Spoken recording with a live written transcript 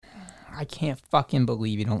I can't fucking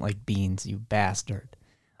believe you don't like beans, you bastard.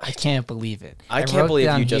 I can't believe it. I can't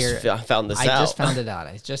believe you just found this out. I just found it out.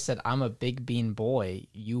 I just said, I'm a big bean boy,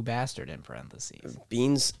 you bastard, in parentheses.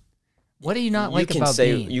 Beans. What do you not like about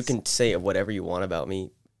beans? You can say whatever you want about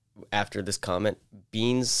me after this comment.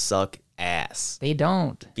 Beans suck ass. They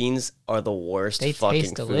don't. Beans are the worst they fucking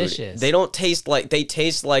taste food. Delicious. They don't taste like, they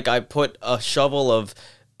taste like I put a shovel of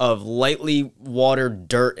lightly watered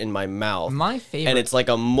dirt in my mouth. My favorite. And it's like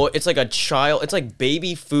it's like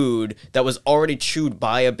baby food that was already chewed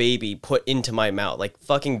by a baby put into my mouth. Like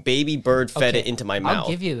fucking baby bird fed it into my mouth. I'll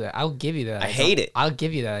give you that. I hate it. I'll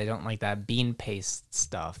give you that. I don't like that bean paste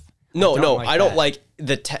stuff. No, I don't like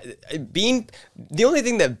bean. The only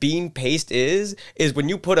thing that bean paste is when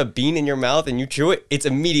you put a bean in your mouth and you chew it, it's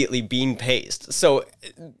immediately bean paste. So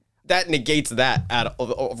that negates that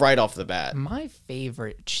right off the bat. My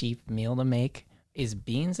favorite cheap meal to make is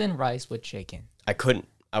beans and rice with chicken. I couldn't.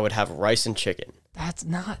 I would have rice and chicken. That's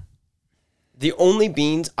not. The only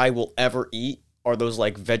beans I will ever eat are those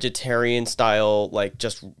like vegetarian style, like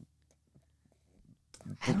just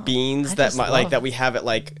beans that we have at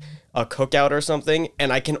like a cookout or something,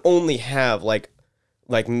 and I can only have like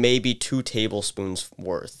maybe 2 tablespoons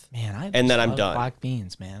worth. Man, and then I'm done. Black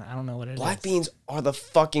beans, man. I don't know what it is. Black beans are the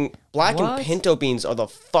fucking and pinto beans are the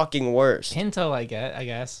fucking worst. Pinto, I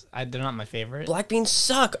guess. They're not my favorite. Black beans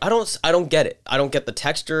suck. I don't get it. I don't get the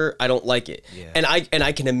texture. I don't like it. Yeah. And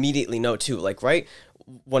I can immediately know too. Like right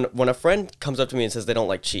when a friend comes up to me and says they don't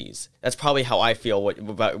like cheese, that's probably how I feel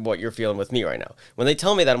about what you're feeling with me right now. When they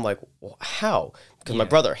tell me that, I'm like, well, how? Because my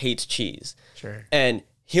brother hates cheese. Sure. And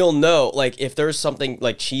he'll know, like, if there's something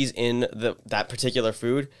like cheese in that particular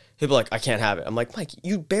food, he'll be like, I can't have it. I'm like, Mike,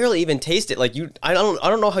 you barely even taste it. Like, I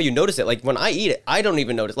don't know how you notice it. Like, when I eat it, I don't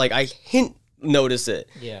even notice. Like, I notice it.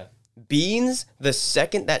 Yeah. Beans, the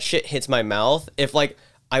second that shit hits my mouth, if like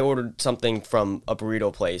I ordered something from a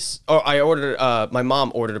burrito place, or my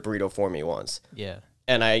mom ordered a burrito for me once. Yeah.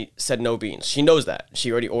 And I said no beans. She knows that.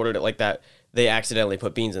 She already ordered it like that. They accidentally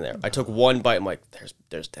put beans in there. I took one bite. I'm like,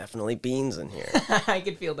 there's definitely beans in here. I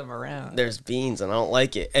could feel them around. There's beans, and I don't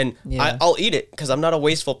like it. And I'll eat it because I'm not a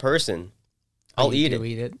wasteful person. I'll eat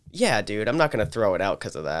it. Yeah, dude. I'm not gonna throw it out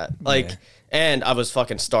because of that. Like, and I was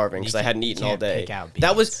fucking starving because I hadn't eaten all day.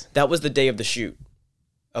 That was the day of the shoot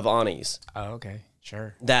of Ani's. Oh, okay,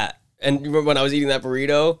 sure. That. And remember when I was eating that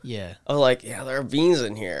burrito? Yeah. I was like, yeah, there are beans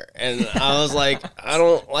in here. And I was like, I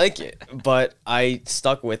don't like it. But I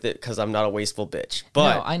stuck with it because I'm not a wasteful bitch.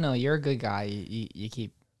 But no, I know. You're a good guy. You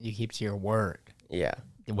keep to your word. Yeah.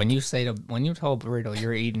 When you told burrito,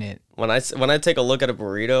 you're eating it. When I take a look at a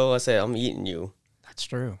burrito, I say, I'm eating you. That's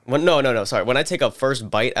true. No, sorry. When I take a first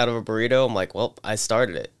bite out of a burrito, I'm like, well, I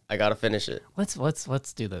started it. I gotta finish it.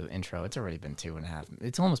 Let's do the intro. It's already been 2.5.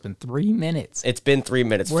 It's almost been 3 minutes. It's been 3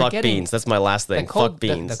 minutes. Fuck beans. That's my last thing. Fuck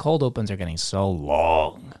beans. The cold opens are getting so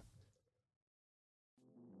long.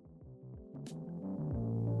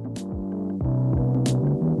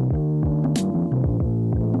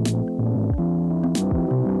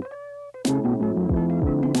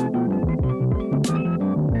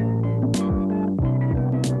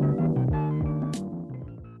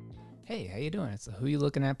 Hey, how you doing? It's the Who You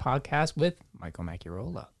Looking At podcast with Michael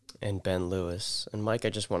Macurola. And Ben Lewis. And Mike, I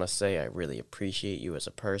just want to say I really appreciate you as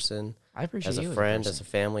a person. I appreciate you as a friend, as a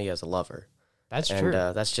family, as a lover. That's true.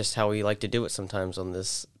 And that's just how we like to do it sometimes on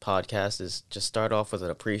this podcast, is just start off with an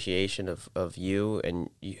appreciation of you and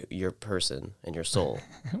your person and your soul.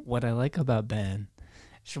 What I like about Ben.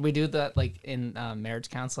 Should we do that like in marriage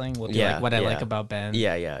counseling? We'll do like what I like about Ben.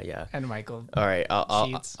 Yeah. And Michael. All right. I'll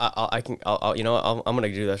you know what? I'm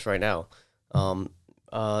gonna do this right now. Thank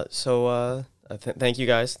you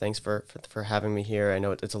guys. Thanks for having me here. I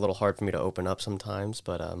know it's a little hard for me to open up sometimes,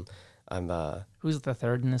 but I'm Who's the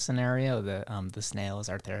third in the scenario? The snail is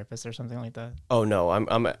our therapist or something like that? Oh no,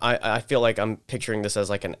 I feel like I'm picturing this as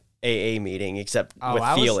like an AA meeting, except with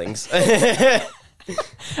feelings.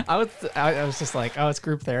 I was just like, it's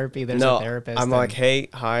group therapy. There's a therapist. I'm like, hey,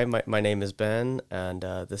 hi, my name is Ben, and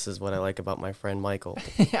this is what I like about my friend Michael.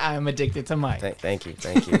 I'm addicted to Mike. Thank you.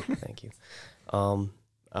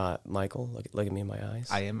 Michael, look at me in my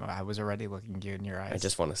eyes. I was already looking you in your eyes. I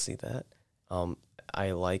just want to see that.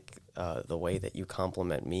 I like the way that you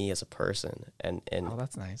compliment me as a person, and oh,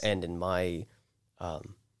 that's nice. And in my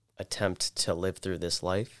attempt to live through this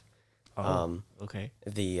life. Okay.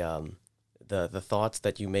 The thoughts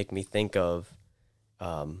that you make me think of,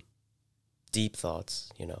 deep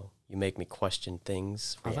thoughts, you know, you make me question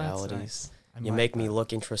things, realities. Nice. You make me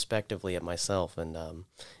look introspectively at myself, and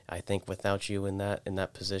I think without you in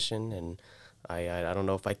that position, and I don't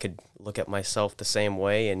know if I could look at myself the same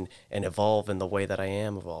way and evolve in the way that I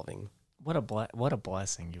am evolving. What a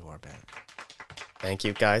blessing you are, Ben. Thank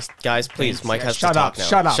you, guys. Guys, please, Mike has to talk now.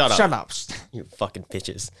 Shut up. You fucking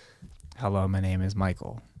bitches. Hello, my name is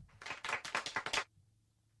Michael.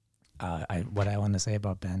 What I want to say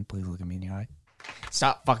about Ben, please look at me in the eye.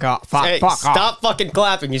 Stop. Fuck off. Fuck stop off. Fucking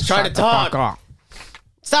clapping. He's trying to talk. Fuck off.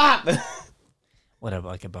 Stop. What I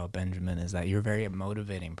like about Benjamin is that you're a very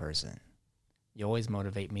motivating person. You always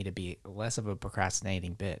motivate me to be less of a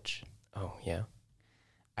procrastinating bitch. Oh, yeah.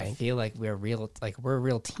 I feel like we're a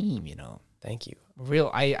real team, you know. Thank you.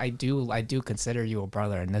 I do consider you a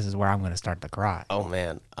brother, and this is where I'm going to start to cry. Oh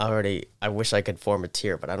man, I wish I could form a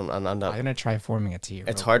tear, but I'm not. I'm going to try forming a tear.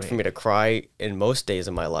 It's hard for me to cry in most days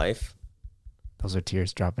of my life. Those are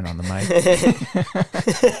tears dropping on the mic.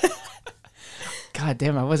 God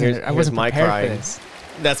damn, I wasn't prepared for this.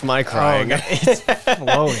 That's my crying. Oh, it's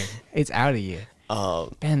flowing. It's out of you.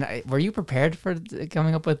 Ben, were you prepared for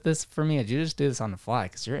coming up with this for me? Or did you just do this on the fly?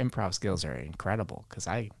 Because your improv skills are incredible. Because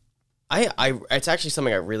it's actually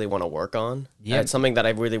something I really want to work on. Yeah. It's something that I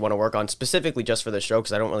really want to work on specifically just for the show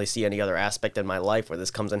because I don't really see any other aspect in my life where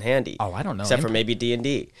this comes in handy. Oh, I don't know. Except for maybe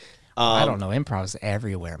D&D. I don't know. Improv's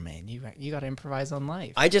everywhere, man. You got to improvise on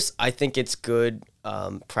life. I think it's good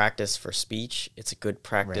practice for speech. It's a good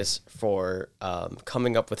practice for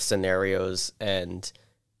coming up with scenarios and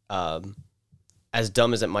as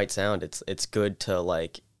dumb as it might sound, it's good to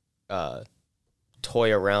like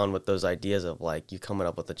toy around with those ideas of like you coming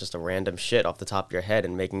up with just a random shit off the top of your head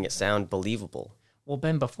and making it sound believable. Well,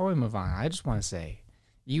 Ben, before we move on, I just want to say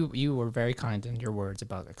you were very kind in your words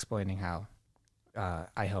about explaining how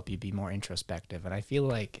I help you be more introspective, and I feel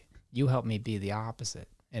like you help me be the opposite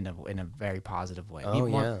in a very positive way. Oh,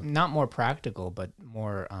 yeah. Not more practical, but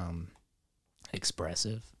more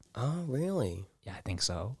expressive. Oh, really? Yeah, I think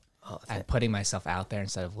so. And putting myself out there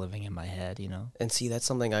instead of living in my head, you know. And see, that's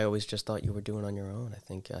something I always just thought you were doing on your own.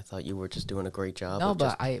 I thought you were just doing a great job. No,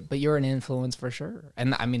 but you're an influence for sure.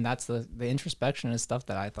 And I mean, that's the introspection and stuff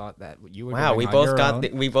that I thought that you were. Wow, doing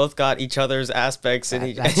we both got each other's aspects.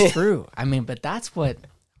 That's true. I mean, but that's what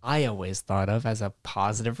I always thought of as a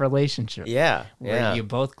positive relationship. Yeah, where you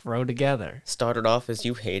both grow together. Started off as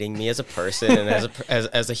you hating me as a person and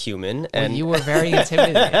as a human, and you were very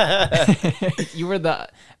intimidating. You were the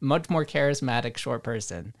much more charismatic short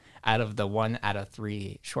person out of the 1 out of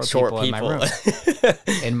 3 short people in my room,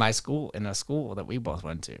 in a school that we both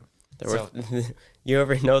went to. You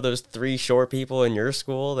ever know those 3 short people in your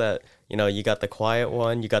school that, you know, you got the quiet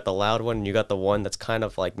one, you got the loud one, and you got the one that's kind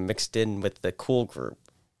of like mixed in with the cool group?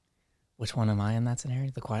 Which one am I in that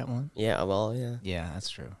scenario? The quiet one? Yeah, well, yeah. Yeah, that's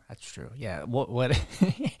true. That's true. Yeah. What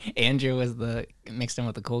Andrew was the mixed in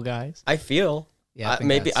with the cool guys? I feel. Yeah,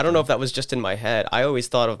 I don't know if that was just in my head. I always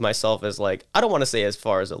thought of myself as like, I don't want to say as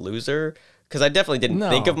far as a loser, because I definitely didn't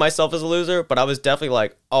think of myself as a loser, but I was definitely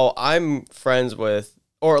like, oh, I'm friends with,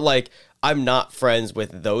 or like, I'm not friends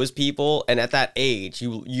with those people. And at that age,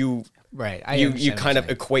 you right. You kind of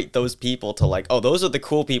equate those people to like, oh, those are the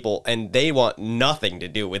cool people, and they want nothing to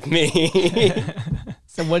do with me.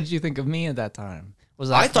 So what did you think of me at that time?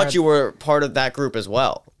 I thought you were part of that group as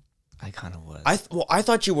well. I kind of was. I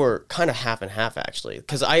thought you were kind of half and half, actually,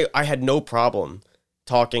 because I had no problem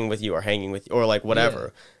talking with you or hanging with you or like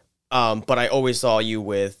whatever. Yeah. But I always saw you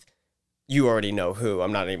with, you already know who.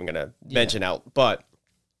 I'm not even going to mention out, but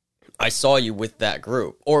I saw you with that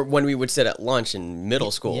group, or when we would sit at lunch in middle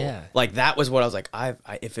school. Yeah. Like that was what I was like.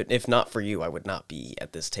 If not for you, I would not be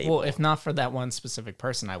at this table. Well, if not for that one specific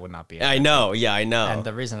person, I would not be. I know. Yeah, I know. And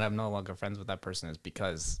the reason I'm no longer friends with that person is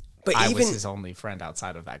because I was his only friend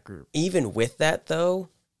outside of that group. Even with that, though,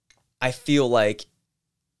 I feel like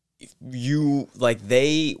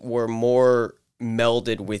they were more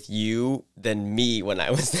melded with you than me when I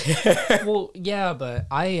was there. Well, yeah, but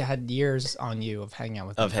I had years on you of hanging out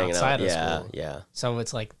with them outside of school. Yeah. So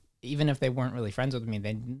it's like, even if they weren't really friends with me,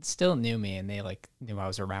 they still knew me, and they like knew I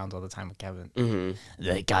was around all the time with Kevin. Mm-hmm.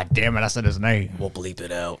 Like, God damn it, I said his name. We'll bleep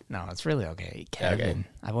it out. No, it's really okay. Kevin. Okay.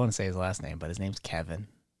 I won't say his last name, but his name's Kevin.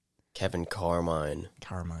 Kevin Carmine.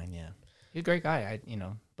 Carmine, yeah. He's a great guy,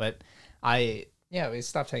 we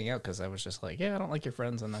stopped hanging out because I was just like, yeah, I don't like your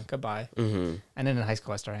friends, and then goodbye. Mm-hmm. And then in high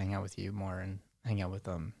school, I started hanging out with you more and hang out with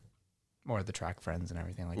more of the track friends and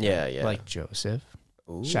everything like that. Yeah. Like Joseph.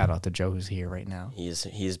 Ooh. Shout out to Joe, who's here right now. He's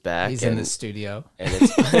back. He's in the studio. And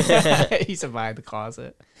it's he's behind the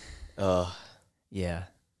closet. Oh. Yeah.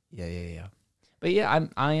 But yeah,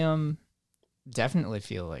 I definitely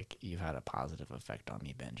feel like you've had a positive effect on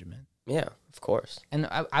me, Benjamin. Yeah, of course. And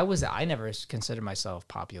I never considered myself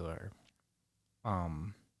popular.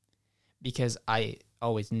 Because I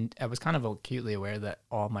was kind of acutely aware that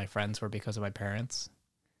all my friends were because of my parents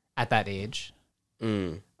at that age.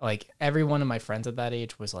 like every one of my friends at that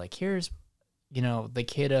age was like, here's, the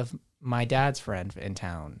kid of my dad's friend in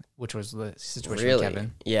town, which was the situation with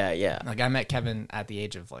Kevin. Yeah. Like I met Kevin at the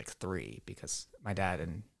age of like 3 because my dad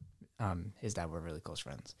and his dad were really close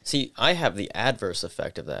friends. See, I have the adverse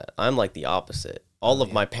effect of that. I'm like the opposite. All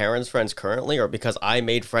of my parents' friends currently are because I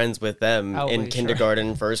made friends with them in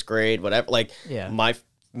kindergarten, first grade, whatever. Like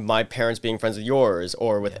my parents being friends with yours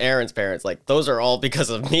or with Aaron's parents, like those are all because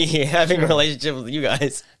of me having a relationship with you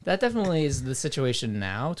guys. That definitely is the situation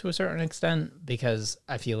now to a certain extent, because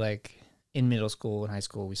I feel like in middle school and high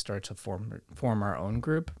school we start to form our own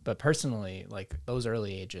group. But personally, like those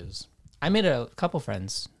early ages, I made a couple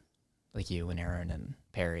friends like you and Aaron and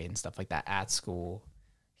Perry and stuff like that at school,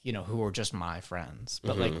 who were just my friends.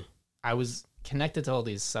 But like I was connected to all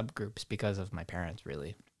these subgroups because of my parents,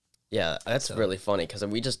 really. Yeah, that's really funny because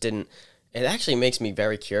we just didn't. It actually makes me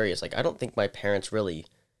very curious. Like, I don't think my parents really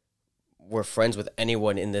were friends with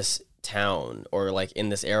anyone in this town or like in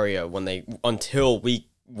this area until we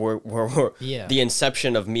were the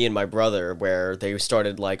inception of me and my brother, where they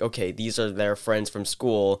started like, okay, these are their friends from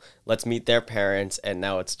school. Let's meet their parents, and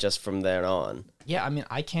now it's just from there on. Yeah, I mean,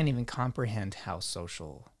 I can't even comprehend how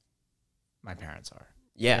social my parents are.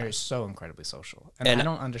 Yeah, they're so incredibly social, and I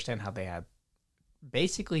don't understand how they had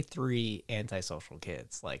basically 3 antisocial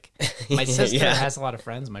kids. Like my sister has a lot of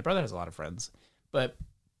friends, my brother has a lot of friends, but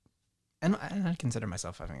and I consider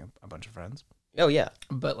myself having a bunch of friends. Oh yeah,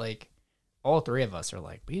 but like all 3 of us are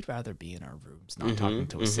like, we'd rather be in our rooms, not talking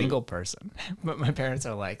to a single person. But my parents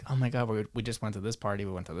are like, oh my god, we just went to this party,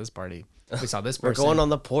 we went to this party, we saw this person. We're going on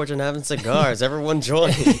the porch and having cigars. Everyone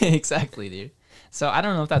join. Exactly, dude. So I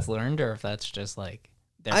don't know if that's learned or if that's just like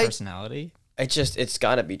their personality. It's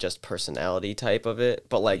got to be just personality type of it.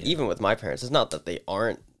 But like even with my parents, it's not that they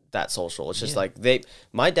aren't that social. It's just like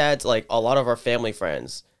my dad's like a lot of our family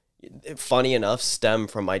friends, funny enough, stem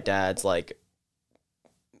from my dad's like,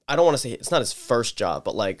 I don't want to say it's not his first job,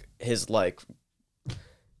 but like his like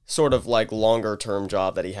sort of like longer term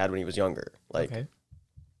job that he had when he was younger. Like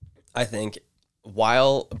I think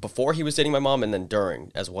before he was dating my mom and then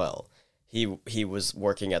during as well, he was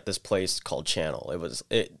working at this place called Channel.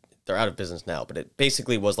 They're out of business now, but it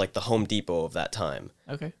basically was like the Home Depot of that time.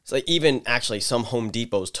 Okay. So like even actually some Home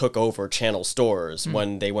Depots took over Channel stores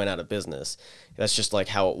when they went out of business. That's just like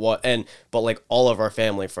how it was. But like all of our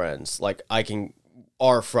family friends, like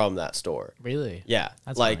are from that store. Really? Yeah.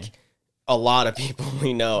 That's like funny. A lot of people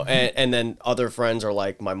we know. And then other friends are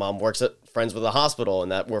like, my mom works at friends with a hospital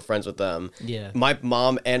and that we're friends with them. Yeah. My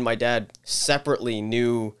mom and my dad separately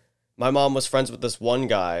knew. My mom was friends with this one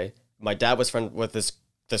guy. My dad was friends with this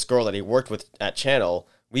girl that he worked with at Channel.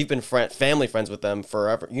 We've been family friends with them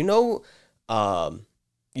forever. You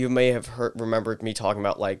may have remembered me talking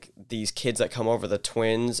about like these kids that come over, the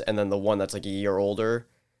twins, and then the one that's like a year older.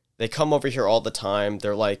 They come over here all the time.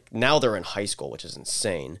 They're like, now they're in high school, which is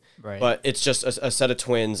insane. Right. But it's just a set of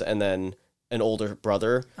twins and then an older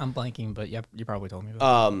brother. I'm blanking, but yep, you probably told me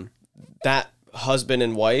about that husband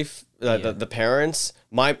and wife, the parents,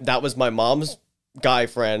 that was my mom's guy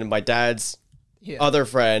friend and my dad's other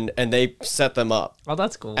friend, and they set them up. Oh,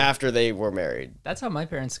 that's cool. After they were married. That's how my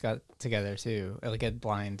parents got together too. Like at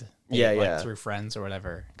blind. Through friends or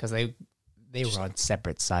whatever, because they were on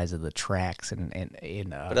separate sides of the tracks and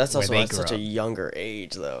but that's also at such a younger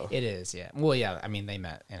age, though. It is, yeah. Well, yeah. I mean, they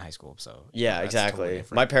met in high school, so yeah, exactly.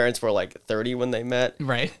 Totally my parents were like 30 when they met,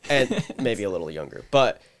 right, and maybe a little younger,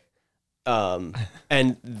 but.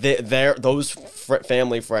 And those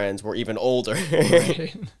family friends were even older.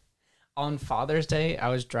 Right. On Father's Day, I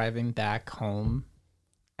was driving back home,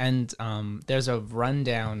 and there's a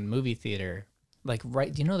rundown movie theater, like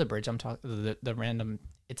right. Do you know the bridge I'm talking? The random.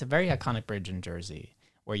 It's a very iconic bridge in Jersey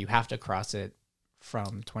where you have to cross it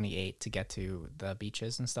from 28 to get to the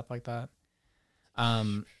beaches and stuff like that.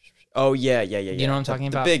 Oh yeah. You know what I'm talking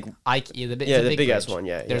about? The big ass one.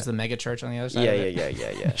 Yeah. There's the mega church on the other side.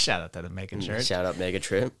 Yeah. Shout out to the mega church. Shout out mega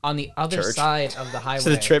trip. On the other side of the highway. To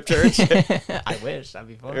the trip church. I wish that'd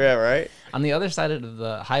be fun. Yeah, right. On the other side of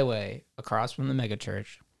the highway, across from the mega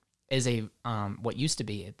church, is a what used to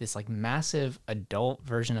be this like massive adult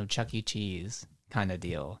version of Chuck E. Cheese kind of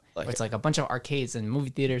deal. It's like a bunch of arcades and movie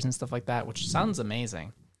theaters and stuff like that, which sounds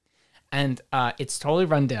amazing. And it's totally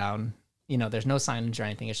run down. You know, there's no signage or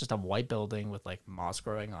anything. It's just a white building with like moss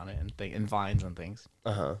growing on it and vines and things.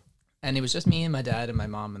 And it was just me and my dad and my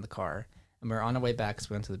mom in the car, and we were on our way back because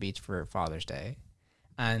we went to the beach for Father's Day.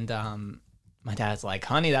 And my dad's like,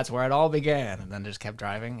 honey, that's where it all began. And then just kept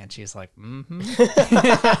driving. And she's like, mm-hmm.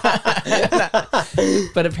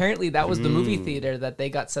 But apparently that was the movie theater that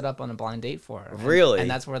they got set up on a blind date for. Really? And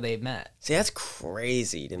that's where they met. See, that's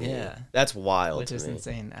crazy to me. Yeah. That's wild. Which is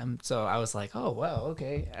insane. So I was like, oh, wow,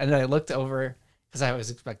 okay. And then I looked over because I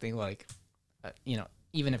was expecting like,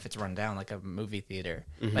 even if it's run down like a movie theater,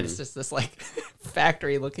 but it's just this like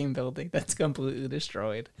factory looking building that's completely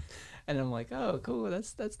destroyed. And I'm like, oh, cool.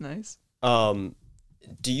 That's nice.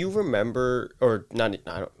 Do you remember, or not?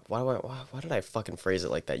 Why did I fucking phrase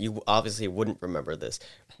it like that? You obviously wouldn't remember this.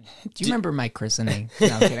 Do you remember my christening? No,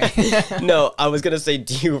 I'm kidding. No, I was gonna say,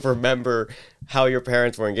 do you remember how your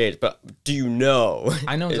parents were engaged? But do you know?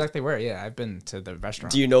 I know exactly where. Yeah, I've been to the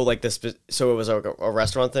restaurant. Do you know like this? So it was a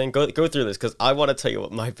restaurant thing. Go through this because I want to tell you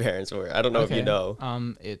what my parents were. I don't know if you know.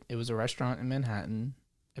 It was a restaurant in Manhattan.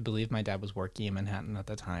 I believe my dad was working in Manhattan at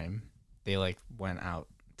the time. They like went out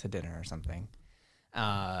to dinner or something.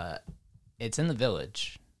 It's in the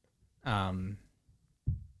Village.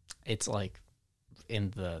 It's like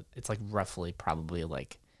it's like roughly probably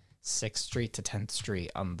like 6th Street to 10th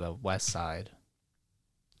Street on the west side.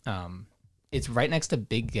 It's right next to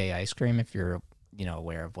Big Gay Ice Cream if you're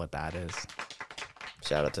aware of what that is.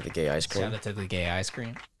 Shout out to the Gay Ice Cream. Shout out to the Gay Ice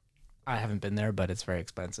Cream. I haven't been there, but it's very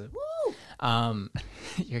expensive. Woo!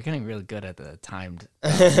 You're getting really good at the timed.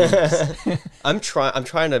 I'm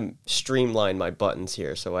trying to streamline my buttons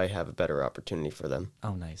here so I have a better opportunity for them.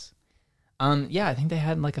 Oh, nice. Yeah, I think they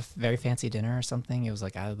had like a very fancy dinner or something. It was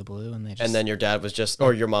like out of the blue, and then your dad was just,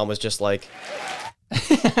 or your mom was just like,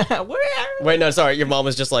 wait, no, sorry, your mom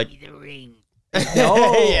was just like, the ring.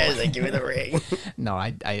 No, yeah, like give me the ring. No,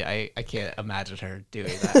 I can't imagine her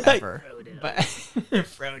doing that ever. But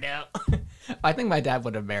Frodo. I think my dad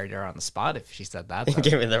would have married her on the spot if she said that.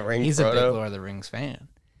 Give me the ring. He's Frodo. A big Lord of the Rings fan.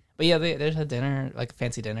 But yeah, there's a dinner, like a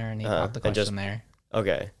fancy dinner, and he popped the question there.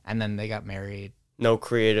 Okay. And then they got married. No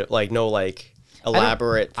creative, no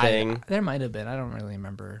elaborate thing. There might have been. I don't really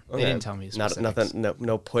remember. Okay. They didn't tell me specifics. Nothing.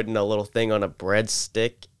 No putting a little thing on a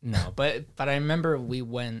breadstick. No, but I remember we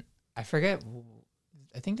went. I forget.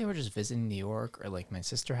 I think they were just visiting New York, or like my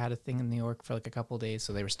sister had a thing in New York for like a couple of days,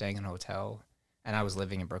 so they were staying in a hotel, and I was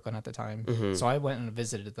living in Brooklyn at the time. Mm-hmm. So I went and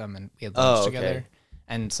visited them, and we had lunch together.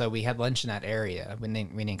 And so we had lunch in that area. We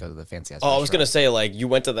didn't go to the fancy ass restaurant. I was gonna say you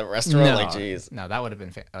went to the restaurant. Geez. No, that would have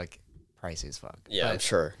been pricey as fuck. Yeah, but, I'm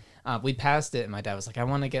sure. We passed it, and my dad was like, "I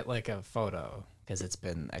want to get like a photo because it's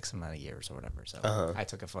been X amount of years or whatever." So I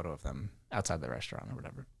took a photo of them outside the restaurant or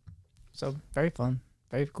whatever. So very fun,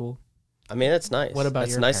 very cool. I mean, that's nice. What about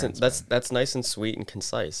your parents? That's nice and sweet and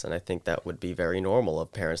concise, and I think that would be very normal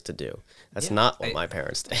of parents to do. That's not what my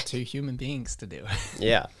parents did. 2 human beings to do.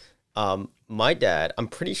 Yeah. My dad, I'm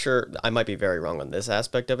pretty sure, I might be very wrong on this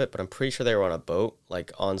aspect of it, but I'm pretty sure they were on a boat,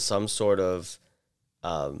 like on some sort of,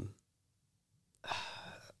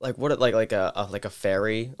 like a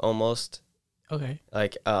ferry almost. Okay.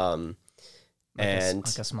 And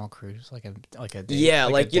like a small cruise, like a day, yeah,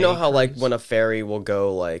 like you know how cruise? like when a ferry will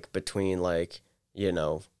go like between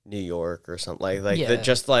New York or something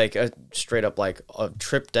just like a straight up like a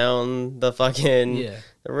trip down the fucking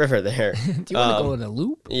the river there. Do you want to go in a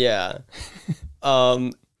loop? Yeah.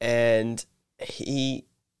 And he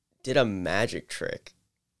did a magic trick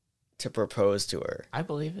to propose to her. I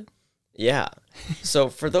believe it. Yeah. So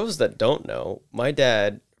for those that don't know, my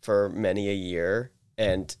dad for many a year,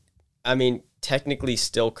 and I mean technically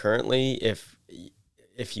still currently, if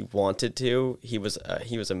he wanted to, he was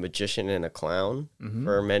a magician and a clown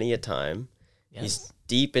for many a time. Yes. He's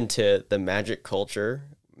deep into the magic culture,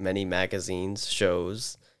 many magazines,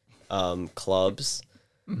 shows, clubs.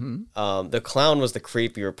 The clown was the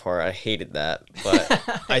creepier part. I hated that,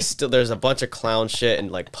 but there's a bunch of clown shit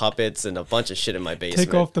and like puppets and a bunch of shit in my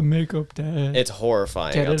basement. Take off the makeup, Dad. It's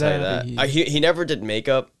horrifying. I'll tell you that. He never did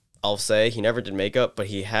makeup. I'll say he never did makeup, but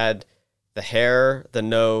he had the hair, the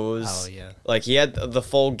nose. Oh yeah. Like he had the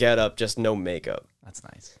full getup, just no makeup. That's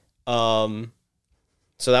nice.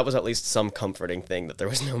 So that was at least some comforting thing that there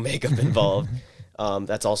was no makeup involved.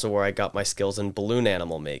 That's also where I got my skills in balloon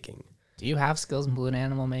animal making. Do you have skills in balloon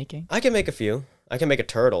animal making? I can make a few. I can make a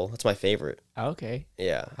turtle. That's my favorite. Okay.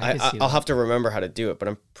 Yeah. I'll have to remember how to do it, but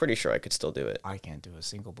I'm pretty sure I could still do it. I can't do a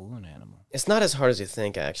single balloon animal. It's not as hard as you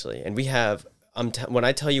think, actually. And we have, when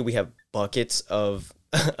I tell you we have buckets of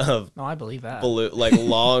no, I believe that.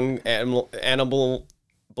 Long animal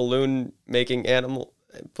balloon making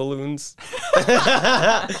balloons.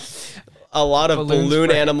 A lot of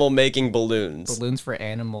balloon animal making balloons. Balloons for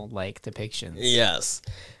animal-like depictions. Yes.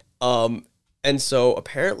 And so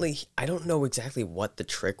apparently, I don't know exactly what the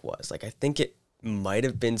trick was. Like, I think it might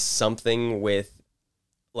have been something with,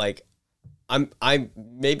 like, I'm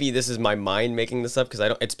maybe this is my mind making this up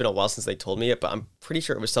because it's been a while since they told me it, but I'm pretty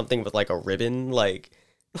sure it was something with like a ribbon, like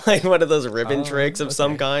one of those ribbon tricks of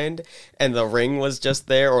some kind, and the ring was just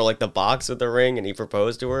there, or like the box with the ring, and he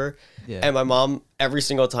proposed to her. Yeah. And my mom, every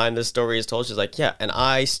single time this story is told, she's like, yeah, and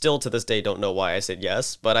I still to this day don't know why I said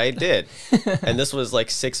yes, but I did. And this was like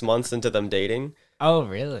 6 months into them dating. Oh,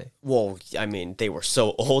 really? Well, I mean, they were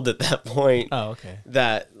so old at that point. Oh, okay.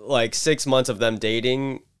 That like 6 months of them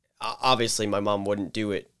dating, obviously my mom wouldn't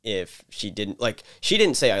do it if she didn't, like, she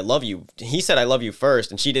didn't say I love you. He said I love you first,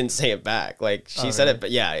 and she didn't say it back. Like, she said it, but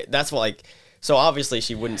yeah, that's what, like, so obviously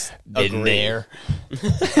she wouldn't Been agree. There.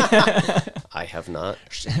 I have not.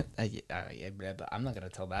 Yeah, but I'm not gonna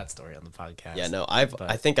tell that story on the podcast. Yeah, no, I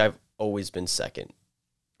think I've always been second.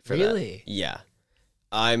 For really? That. Yeah.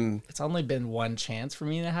 It's only been one chance for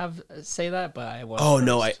me to say that, but I wasn't. Oh first.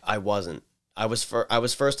 No, I wasn't. I was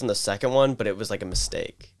first on the second one, but it was like a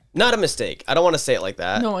mistake. Not a mistake. I don't want to say it like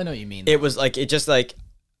that. No, I know what you mean. It was like, it just like,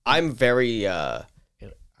 I'm very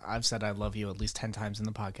I've said I love you at least 10 times in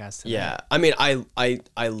the podcast today. Yeah. I mean,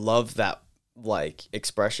 I love that like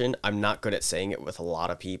expression. I'm not good at saying it with a lot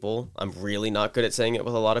of people. I'm really not good at saying it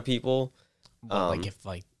with a lot of people. Well, like if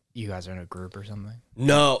like you guys are in a group or something?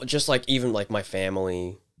 No, just like even like my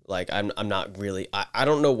family. Like I'm not really, I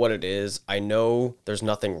don't know what it is. I know there's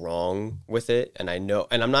nothing wrong with it, and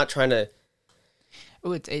I'm not trying to.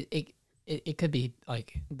 Oh, it could be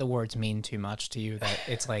like the words mean too much to you that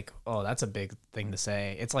it's like, oh, that's a big thing to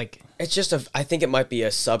say. It's like, it's just I think it might be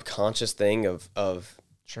a subconscious thing of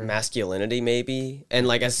sure. masculinity maybe, and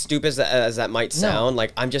like as stupid as that might sound,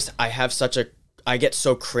 like I get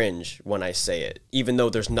so cringe when I say it, even though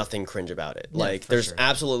there's nothing cringe about it. Yeah, like there's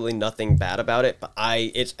absolutely nothing bad about it, but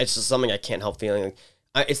it's just something I can't help feeling.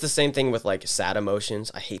 Like, it's the same thing with like sad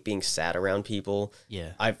emotions. I hate being sad around people.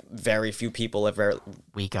 Yeah, very few people have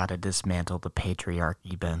We gotta dismantle the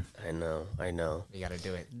patriarchy, Ben. I know. We gotta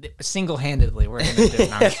do it single-handedly. We're gonna do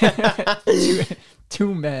it.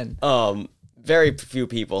 Two men. Very few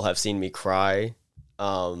people have seen me cry.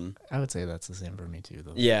 I would say that's the same for me too,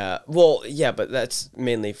 though. Yeah, well, yeah, but that's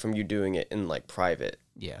mainly from you doing it in like private.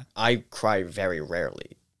 Yeah, I cry very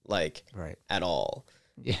rarely, like at all.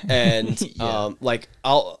 Yeah, and like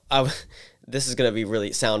this is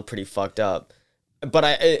gonna sound pretty fucked up, but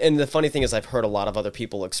and the funny thing is I've heard a lot of other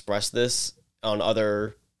people express this on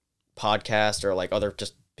other podcasts or like other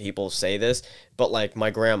just people say this, but like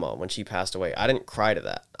my grandma when she passed away, I didn't cry to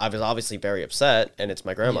that. I was obviously very upset, and it's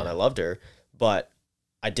my grandma and I loved her, but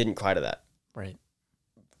I didn't cry to that. Right.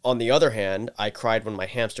 On the other hand, I cried when my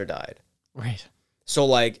hamster died. Right. So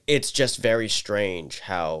like it's just very strange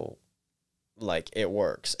how like it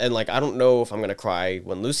works. And like I don't know if I'm going to cry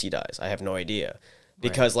when Lucy dies. I have no idea.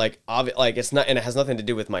 Because like it's not, and it has nothing to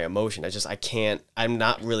do with my emotion. I'm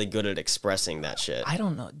not really good at expressing that shit. I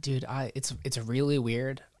don't know, dude. It's really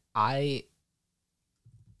weird.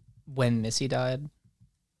 When Missy died,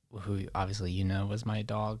 who obviously was my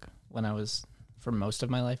dog when I was for most of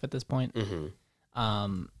my life at this point.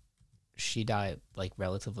 Mm-hmm. She died like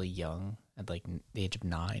relatively young at like the age of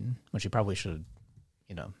 9, when she probably should,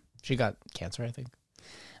 she got cancer, I think.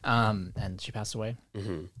 And she passed away.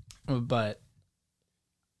 Mm-hmm. But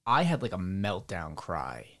I had like a meltdown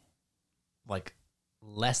cry like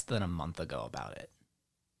less than a month ago about it.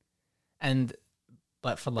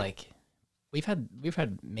 But for like, we've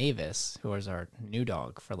had Mavis, who is our new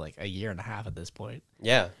dog, for like a year and a half at this point.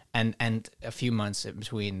 Yeah. And a few months in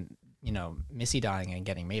between, Missy dying and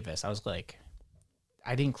getting Mavis, I was like,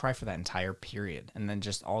 I didn't cry for that entire period. And then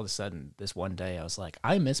just all of a sudden, this one day, I was like,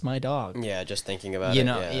 I miss my dog. Yeah, just thinking about it.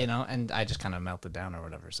 And I just kind of melted down or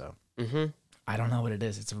whatever. So I don't know what it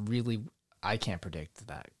is. It's really, I can't predict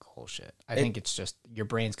that whole shit. I think it's just your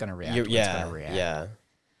brain's going to react. It's going to react. Yeah.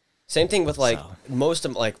 Same thing with like most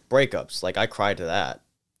of like breakups. Like I cried to that.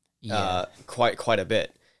 Yeah. Quite a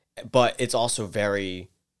bit. But it's also very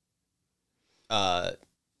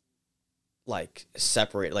like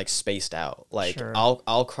separate, like spaced out. Like sure.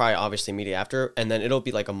 I'll cry obviously immediately after, and then it'll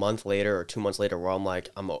be like a month later or 2 months later where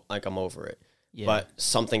I'm over it. Yeah. But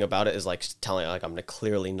something about it is like telling like I'm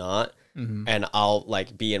clearly not. Mm-hmm. And I'll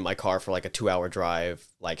like be in my car for like a 2-hour drive,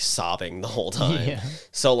 like sobbing the whole time. Yeah.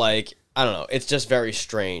 So like I don't know. It's just very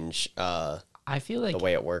strange. I feel like the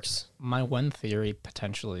way it works. My one theory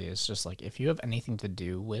potentially is just like if you have anything to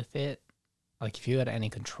do with it, like if you had any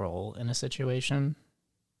control in a situation,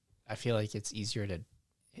 I feel like it's easier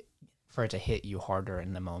for it to hit you harder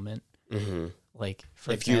in the moment. Mm-hmm. Like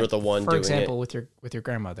if you were the one, for example, with your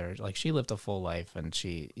grandmother, like she lived a full life, and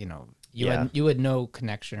she, you had no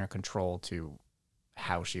connection or control to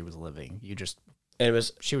how she was living. You just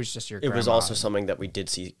And she was just your grandma. It was also something that we did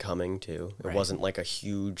see coming too. It wasn't like a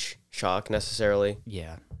huge shock necessarily.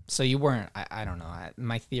 Yeah. So you weren't, I don't know.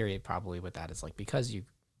 My theory probably with that is like, because you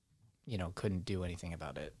couldn't do anything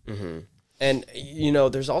about it. Mm-hmm. And,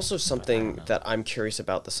 there's also something that I'm curious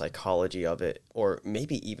about the psychology of it, or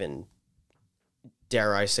maybe even,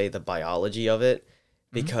 dare I say, the biology of it,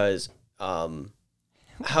 because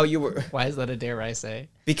how you were... Why is that a dare I say?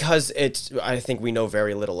 Because I think we know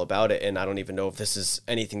very little about it, and I don't even know if this is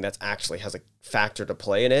anything that actually has a factor to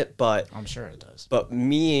play in it, but... I'm sure it does. But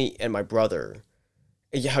me and my brother...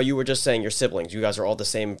 How you were just saying your siblings, you guys are all the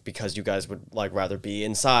same because you guys would like rather be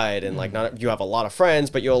inside and like not. You have a lot of friends,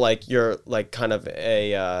 but you're like kind of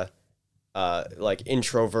a like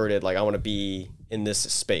introverted. Like I want to be in this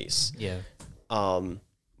space. Yeah.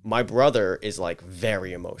 My brother is like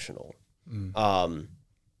very emotional. And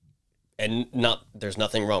there's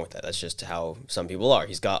nothing wrong with that. That's just how some people are.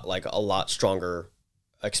 He's got like a lot stronger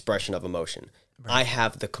expression of emotion. Right. I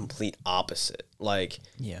have the complete opposite. Like,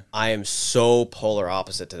 I am so polar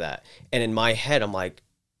opposite to that. And in my head, I'm like,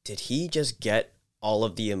 did he just get all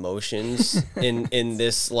of the emotions in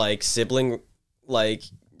this like sibling like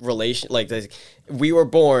relation? Like, we were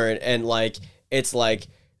born and like it's like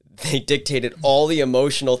they dictated all the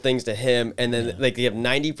emotional things to him, and then like they have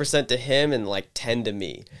 90% to him and like 10 to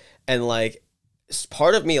me, and like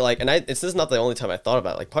part of me like, and this is not the only time I thought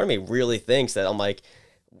about it. Like part of me really thinks that I'm like,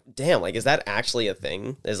 damn, like, is that actually a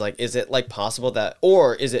thing? Is it like possible that,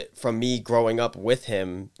 or is it from me growing up with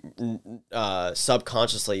him,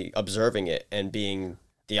 subconsciously observing it and being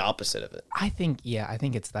the opposite of it? I think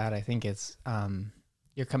it's that. I think it's,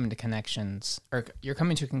 you're coming to connections, or you're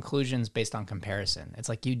coming to conclusions based on comparison. It's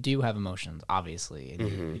like you do have emotions, obviously,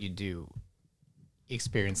 and you do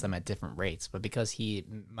experience them at different rates, but because he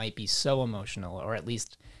might be so emotional, or at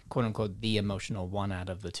least quote unquote the emotional one out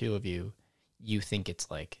of the two of you, you think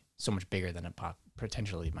it's like so much bigger than it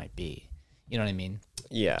potentially might be. You know what I mean?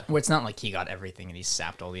 Yeah. Where it's not like he got everything and he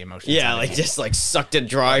sapped all the emotions. Yeah, like just like sucked it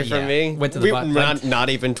dry from me. Went to the not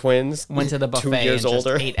even twins. Went to the buffet 2 years and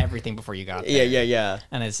older. Just ate everything before you got there. Yeah.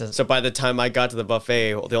 And it's just, so by the time I got to the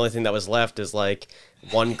buffet, the only thing that was left is like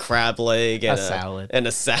one crab leg and a salad and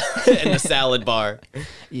a salad bar.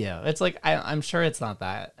 Yeah, it's like I'm sure it's not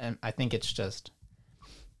that, and I think it's just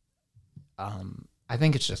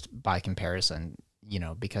by comparison,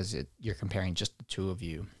 because you're comparing just the two of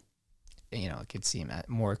you. It could seem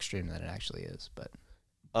more extreme than it actually is, but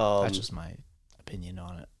that's just my opinion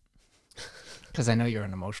on it. Because I know you're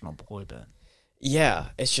an emotional boy, but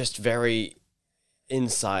yeah, it's just very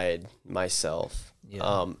inside myself.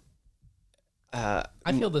 Yeah. I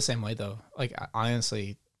feel the same way though. Like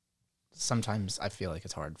honestly, sometimes I feel like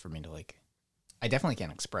it's hard for me to like. I definitely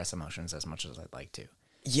can't express emotions as much as I'd like to.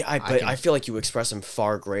 Yeah, I feel like you express them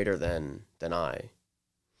far greater than I.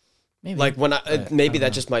 Maybe. Like when that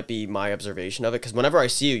just might be my observation of it, because whenever I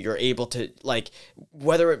see you, you're able to like,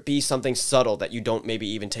 whether it be something subtle that you don't maybe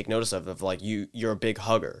even take notice of like you're a big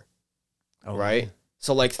hugger, right? Yeah.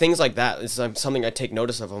 So like things like that is something I take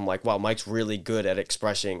notice of. I'm like, wow, Mike's really good at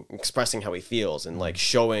expressing how he feels and like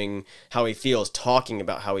showing how he feels, talking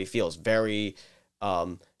about how he feels. Very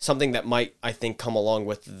something that might, I think, come along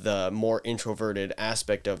with the more introverted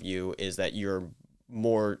aspect of you is that you're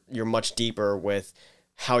much deeper with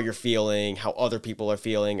how you're feeling, how other people are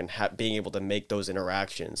feeling, and being able to make those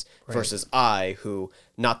interactions. Right. Versus I, who,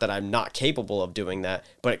 not that I'm not capable of doing that,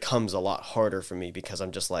 but it comes a lot harder for me because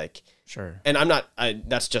I'm just like, sure. And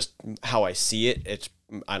that's just how I see it.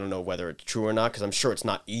 I don't know whether it's true or not, because I'm sure it's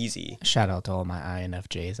not easy. Shout out to all my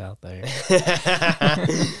INFJs out there.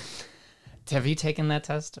 Have you taken that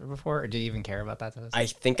test before, or do you even care about that test? I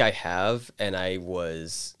think I have, and I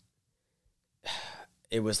was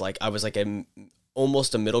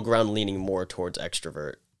almost a middle ground, leaning more towards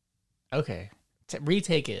extrovert. Okay.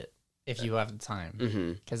 Retake it if you have the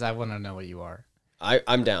time, because I want to know what you are.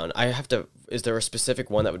 I'm down. Is there a specific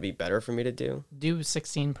one that would be better for me to do? Do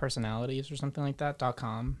 16 personalities or something like that,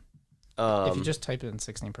 .com. If you just type in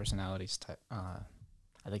 16 personalities, I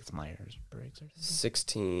think it's Myers-Briggs or something.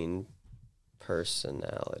 16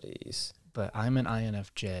 personalities. But I'm an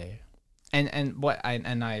INFJ.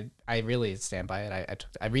 I really stand by it.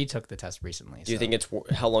 I retook the test recently. Do you think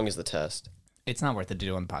how long is the test? It's not worth it to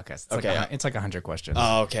do on the podcast. It's like 100 questions.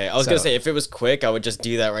 Oh, okay. I was going to say, if it was quick, I would just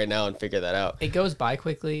do that right now and figure that out. It goes by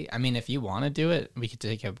quickly. I mean, if you want to do it, we could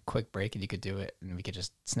take a quick break and you could do it and we could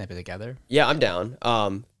just snip it together. Yeah, I'm down.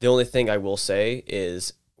 The only thing I will say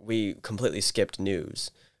is we completely skipped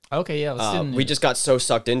news. Okay, yeah, let's do news. We just got so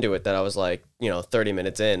sucked into it that I was like, 30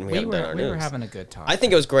 minutes in, we haven't done our news. We were having a good time. I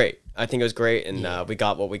think it was great. And we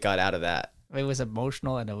got what we got out of that. It was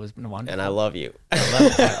emotional and it was wonderful. And I love you.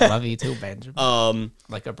 I love you too, Benjamin.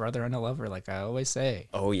 Like a brother and a lover, like I always say.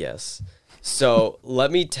 Oh yes. So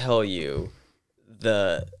let me tell you,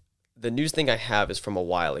 the news thing I have is from a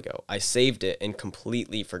while ago. I saved it and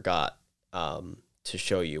completely forgot to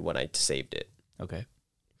show you when I saved it. Okay.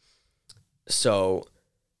 So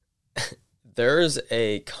there's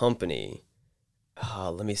a company.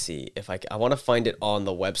 Let me see if I want to find it on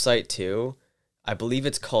the website too. I believe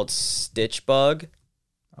it's called Stitchbug.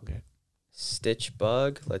 Okay.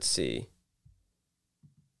 Stitchbug. Let's see.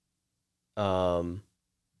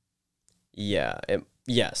 Yeah.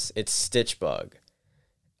 Yes, it's Stitchbug.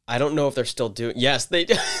 I don't know if they're still doing. Yes, they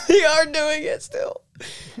are doing it still.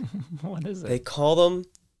 What is it? They call them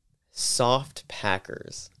soft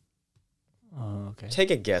packers. Oh, okay. Take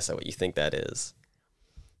a guess at what you think that is.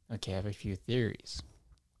 Okay, I have a few theories.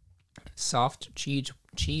 Soft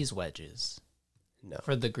cheese wedges. No.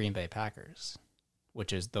 For the Green Bay Packers,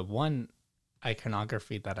 which is the one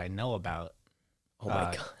iconography that I know about. Oh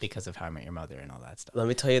my God. Because of How I Met Your Mother and all that stuff. Let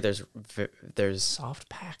me tell you, there's soft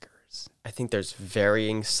Packers. I think there's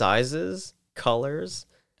varying sizes, colors.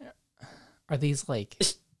 Are these like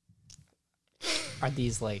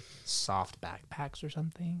soft backpacks or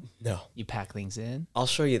something? No. You pack things in? I'll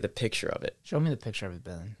show you the picture of it. Show me the picture of it,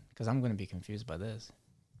 Ben, because I'm going to be confused by this.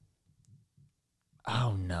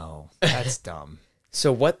 Oh no, that's dumb.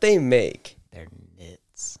 So what they make? They're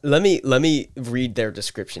knits. Let me read their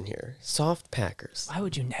description here. Soft Packers. Why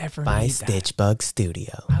would you never by need that? Stitchbug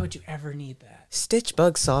Studio. Why would you ever need that?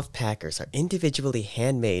 Stitchbug Soft Packers are individually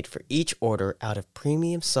handmade for each order out of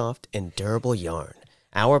premium soft and durable yarn.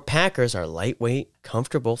 Our packers are lightweight,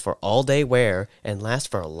 comfortable for all-day wear, and last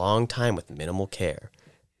for a long time with minimal care.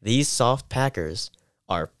 These soft packers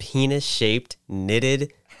are penis-shaped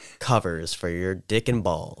knitted covers for your dick and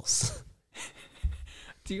balls.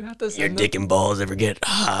 Do you have to your dick and balls ever get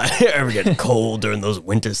hot, ever get cold during those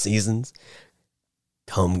winter seasons?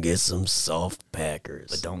 Come get some soft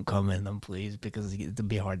packers. But don't come in them, please, because it'd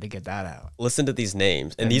be hard to get that out. Listen to these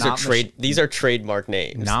names, and these are trademark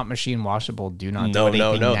names. Not machine washable. Do not do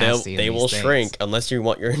anything nasty. They will shrink unless you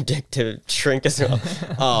want your dick to shrink as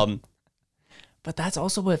well. But that's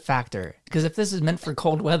also a factor, because if this is meant for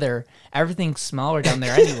cold weather, everything's smaller down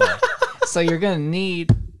there anyway. So you're gonna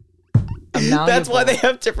need. That's why they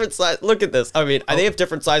have different sizes. Look at this. I mean, they have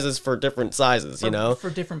different sizes for different sizes, you know? For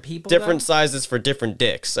different people? Different sizes for different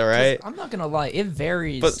dicks, all right? I'm not going to lie. It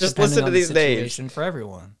varies. But just listen to these names. For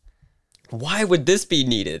everyone. Why would this be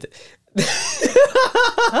needed?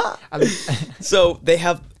 So they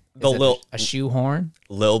have a shoehorn?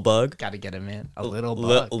 Lil Bug. Got to get him in. A little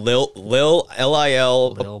bug. Lil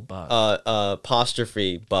L-I-L Lil Bug.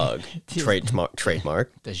 Apostrophe bug.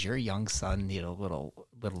 Trademark. Does your young son need a little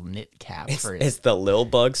knit cap for his... It's the Lil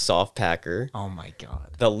Bug Soft Packer. Oh my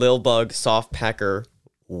God. The Lil Bug Soft Packer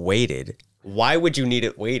weighted. Why would you need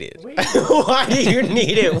it weighted? Why do you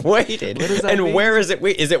need it weighted? What does that mean? Where is it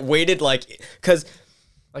weighted? Is it weighted like... Because...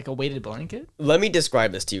 Like a weighted blanket? Let me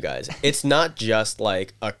describe this to you guys. It's not just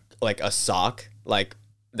like a sock like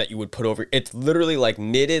that you would put over. It's literally like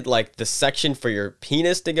knitted, like the section for your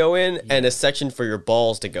penis to go in and a section for your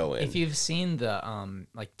balls to go in. If you've seen the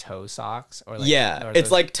like toe socks or like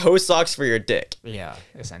it's like toe socks for your dick. Yeah,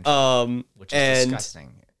 essentially. Which is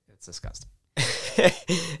disgusting. It's disgusting.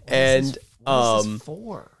 And what is this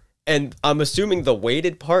for? And I'm assuming the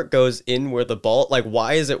weighted part goes in where the ball. Like,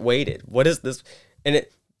 why is it weighted? What is this? And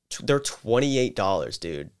they're $28,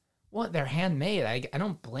 dude. What? They're handmade. I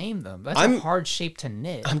don't blame them. That's a hard shape to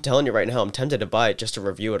knit. I'm telling you right now, I'm tempted to buy it just to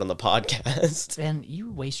review it on the podcast. And you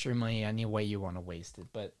waste your money any way you want to waste it.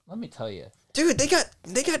 But let me tell you, dude, they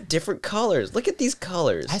got different colors. Look at these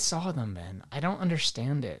colors. I saw them, man. I don't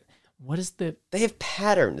understand it. What is the? They have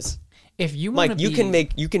patterns. If you want you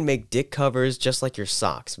can make dick covers just like your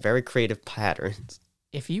socks. Very creative patterns.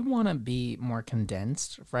 If you want to be more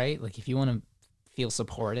condensed, right? Like if you want to feel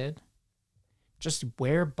supported, just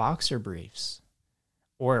wear boxer briefs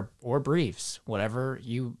or briefs, whatever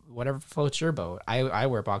floats your boat. I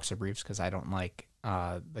wear boxer briefs because I don't like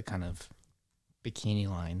the kind of bikini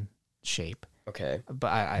line shape. Okay. But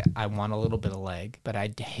I want a little bit of leg, but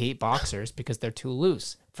I hate boxers because they're too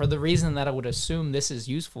loose for the reason that I would assume this is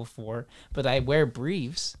useful for, but I wear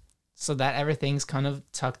briefs so that everything's kind of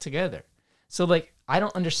tucked together. So like, I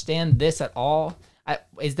don't understand this at all.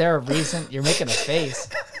 Is there a reason you're making a face?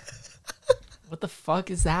 What the fuck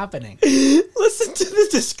is happening? Listen to the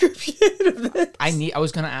description of this. I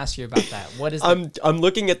was gonna ask you about that. What is? I'm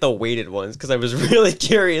looking at the weighted ones because I was really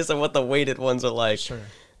curious on what the weighted ones are like. Sure.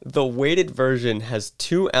 The weighted version has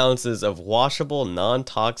 2 ounces of washable,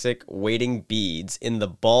 non-toxic weighting beads in the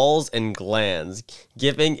balls and glands,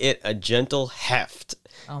 giving it a gentle heft.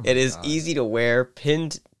 It is easy to wear,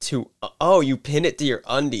 pinned to... you pin it to your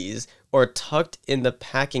undies or tucked in the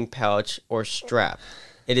packing pouch or strap.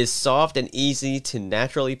 It is soft and easy to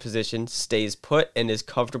naturally position, stays put, and is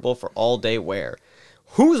comfortable for all-day wear.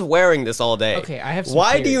 Who's wearing this all day? Okay, I have some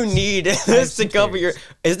Why do you need this to cover your...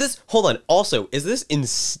 Is this... Hold on. Also, is this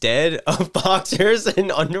instead of boxers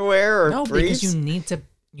and underwear or no, briefs? Because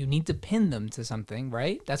you need to pin them to something,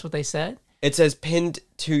 right? That's what they said? It says pinned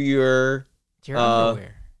to your... To your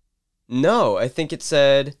underwear. No, I think it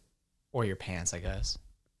said... Or your pants, I guess.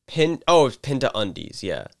 Pinned... Oh, it's pinned to undies,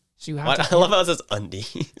 yeah. So you have I love how it says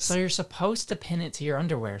undies. So you're supposed to pin it to your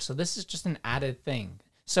underwear. So this is just an added thing.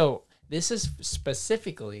 So this is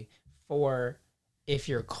specifically for if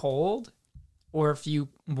you're cold or if you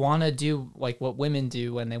want to do like what women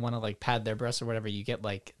do when they want to like pad their breasts or whatever. You get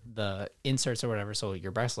like the inserts or whatever so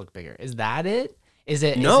your breasts look bigger. Is that it? Is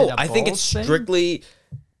it? No, is it I think it's strictly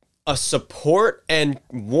a support and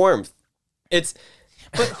warmth.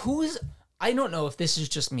 But who's... I don't know if this is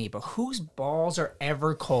just me, but whose balls are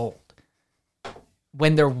ever cold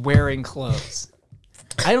when they're wearing clothes?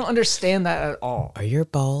 I don't understand that at all. Are your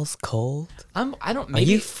balls cold? I don't. Maybe...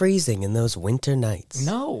 Are you freezing in those winter nights?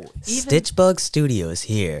 No. Stitchbug Studios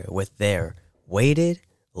here with their weighted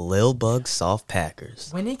Lil Bug soft packers.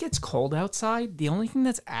 When it gets cold outside, the only thing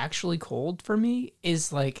that's actually cold for me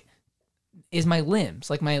is my limbs,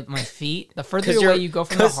 like my feet. The further away you go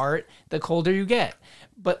from the heart, the colder you get.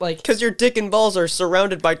 But like, because your dick and balls are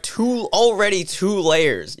surrounded by already two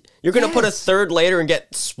layers. You're gonna put a third layer and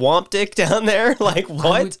get swamp dick down there. Like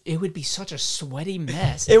what? It would be such a sweaty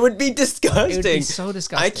mess. It would be disgusting. It would be so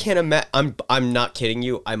disgusting. I can't imagine. I'm not kidding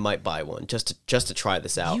you. I might buy one just to try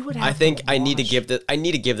this out. I think I need to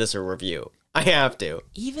give this a review. I have to.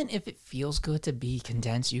 Even if it feels good to be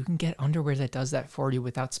condensed, you can get underwear that does that for you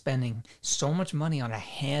without spending so much money on a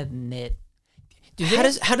hand knit.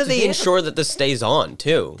 How do they ensure that this stays on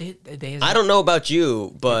too? I don't know about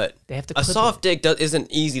you, but a soft dick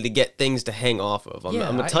isn't easy to get things to hang off of. I'm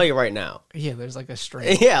gonna tell you right now. Yeah, there's like a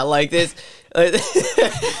string. Yeah, like this.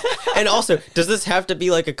 And also, does this have to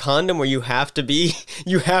be like a condom where you have to be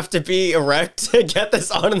erect to get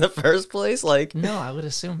this on in the first place? Like, no, I would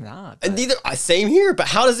assume not. And neither. Same here, but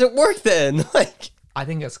how does it work then? Like, I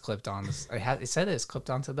think it's clipped on. It said it's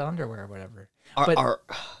clipped onto the underwear or whatever.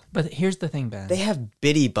 But here's the thing, Ben. They have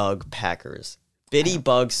Bitty Bug packers. Bitty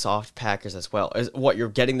Bug soft packers as well. What, you're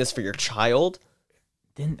getting this for your child?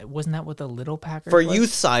 Wasn't that what the little packer was? For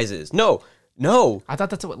youth sizes. No. I thought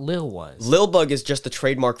that's what Lil was. Lil Bug is just the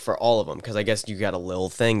trademark for all of them, because I guess you got a Lil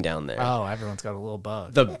thing down there. Oh, everyone's got a Lil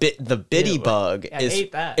Bug. The Bitty Bug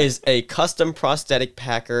is a custom prosthetic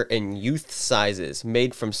packer in youth sizes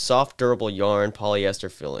made from soft, durable yarn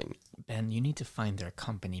polyester filling. Ben, you need to find their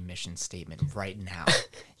company mission statement right now.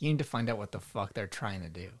 You need to find out what the fuck they're trying to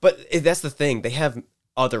do. But that's the thing. They have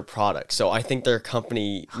other products, so I think their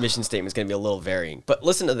company mission statement is going to be a little varying. But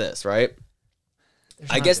listen to this, right?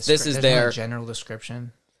 I guess this is their general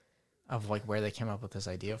description of like where they came up with this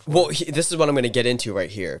idea for. Well, this is what I'm going to get into right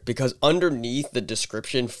here, because underneath the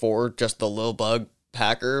description for just the Lil Bug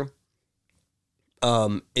packer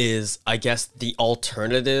is, I guess, the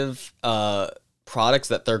alternative products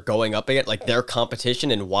that they're going up against, like their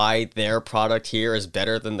competition, and why their product here is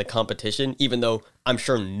better than the competition, even though I'm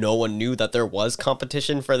sure no one knew that there was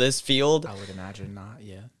competition for this field. I would imagine not,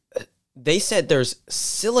 yeah. They said there's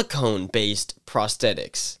silicone-based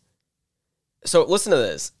prosthetics. So listen to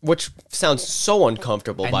this, which sounds so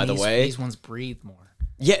uncomfortable, by the way. These ones breathe more.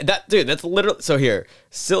 Yeah, that's literally... So here,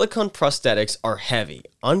 silicone prosthetics are heavy,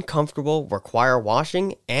 uncomfortable, require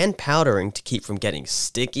washing and powdering to keep from getting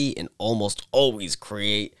sticky, and almost always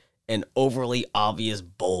create an overly obvious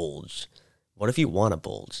bulge. What if you want a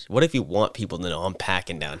bulge? What if you want people to know I'm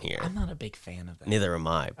packing down here? I'm not a big fan of that. Neither am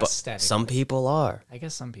I, but some people are. I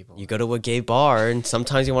guess some people You go to a gay bar, and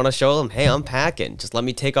sometimes you want to show them, hey, I'm packing. Just let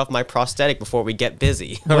me take off my prosthetic before we get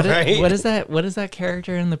busy. What is that? What is that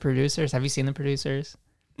character in The Producers? Have you seen The Producers?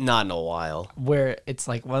 Not in a while. Where it's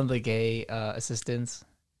like one of the gay assistants.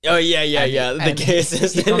 Oh, yeah. The gay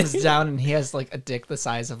assistant. He comes down and he has like a dick the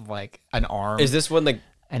size of like an arm. Is this when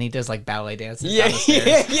and he does like ballet dances. Yeah.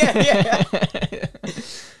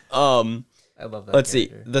 I love that. Let's see.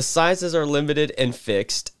 The sizes are limited and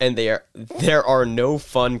fixed, and there are no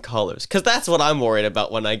fun colors. Because that's what I'm worried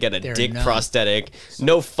about when I get a dick prosthetic.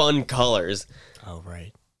 No fun colors. Oh,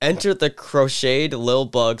 right. Enter the crocheted Lil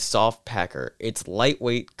Bug soft packer. It's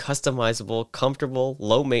lightweight, customizable, comfortable,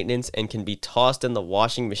 low maintenance, and can be tossed in the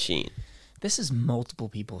washing machine. This is multiple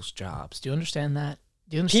people's jobs. Do you understand that?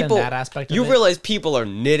 Do you understand that aspect of it? You realize people are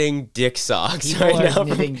knitting dick socks right now? People are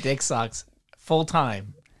knitting dick socks full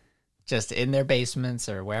time, just in their basements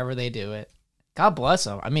or wherever they do it. God bless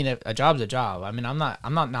them. I mean, a job's a job. I mean, I'm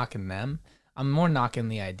not knocking them. I'm more knocking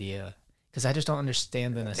the idea because I just don't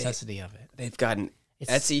understand the necessity of it. They've got an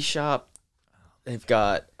Etsy shop. They've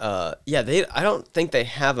got, I don't think they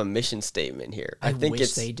have a mission statement here. I think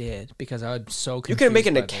wish they did because I would so confused. You can make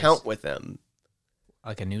an account with them.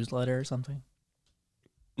 Like a newsletter or something?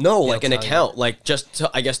 No, like an account, like just to,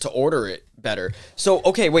 I guess, to order it better. So,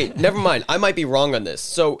 okay, wait, never mind. I might be wrong on this.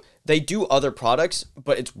 So they do other products,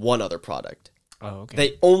 but it's one other product. Oh, okay.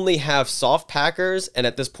 They only have soft packers and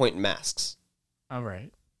at this point masks. All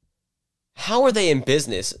right. How are they in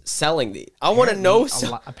business selling these? I want to know.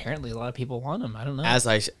 Apparently, a lot of people want them. I don't know. As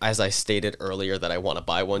I stated earlier, that I want to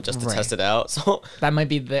buy one just to test it out. So that might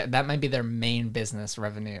be their main business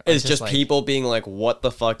revenue. It's just like, people being like, "What the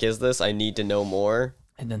fuck is this? I need to know more."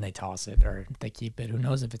 And then they toss it or they keep it. Who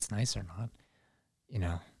knows if it's nice or not? You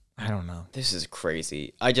know, I don't know. This is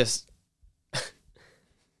crazy.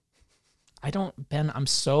 Ben, I'm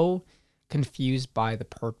so confused by the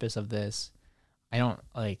purpose of this. I don't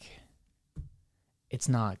like. It's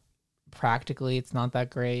not practically, it's not that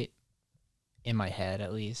great in my head,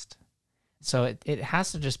 at least. So it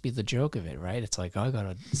has to just be the joke of it, right? It's like, oh, I got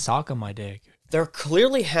a sock on my dick. There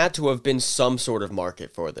clearly had to have been some sort of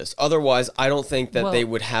market for this. Otherwise, I don't think that they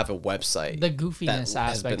would have a website. The goofiness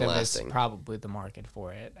aspect of it is probably the market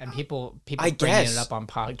for it. And people bringing it up on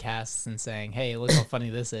podcasts and saying, hey, look how funny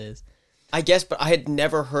this is. I guess, but I had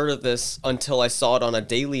never heard of this until I saw it on a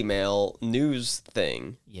Daily Mail news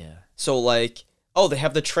thing. Yeah. So, like, oh, they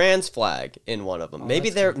have the trans flag in one of them. Maybe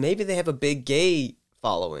they have a big gay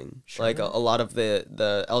following. Sure. Like a lot of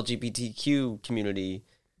the LGBTQ community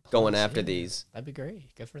going after these. That'd be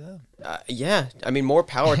great. Good for them. Yeah. I mean, more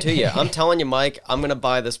power to you. I'm telling you, Mike, I'm going to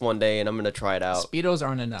buy this one day and I'm going to try it out. Speedos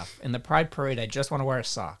aren't enough. In the Pride Parade, I just want to wear a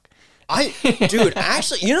sock. Dude,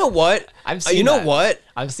 actually, you know what? I've seen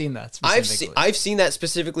that specifically. I've seen that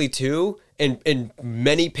specifically too in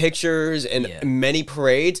many pictures and many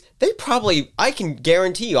parades. I can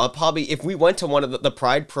guarantee you, if we went to one of the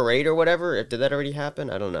Pride Parade or whatever, did that already happen?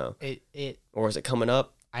 I don't know. Or is it coming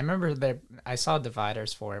up? I remember I saw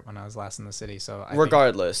dividers for it when I was last in the city, so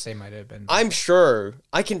regardless, they might have been. I'm sure,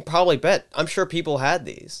 I can probably bet, I'm sure people had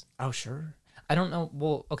these. Oh, sure. I don't know.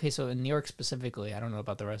 Well, okay, so in New York specifically, I don't know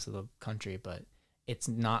about the rest of the country, but it's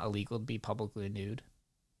not illegal to be publicly nude.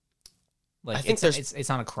 Like, I think it's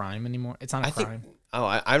not a crime anymore. It's not a crime.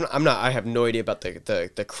 I'm not. I have no idea about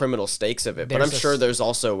the criminal stakes of it, but I'm sure there's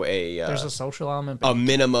also there's a social element, a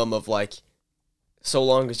minimum of like, so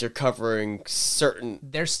long as you're covering certain.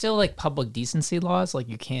 There's still like public decency laws, like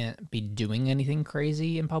you can't be doing anything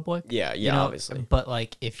crazy in public. Yeah, you know? Obviously. But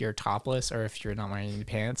like if you're topless or if you're not wearing any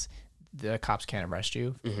pants, the cops can't arrest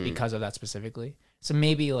you because of that specifically. So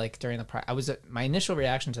maybe like during the my initial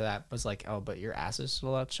reaction to that was like, oh, but your ass is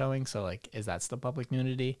still out showing. So like, is that still public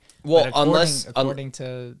nudity? Well, according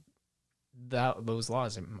to those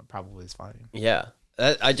laws, it probably is fine. Yeah,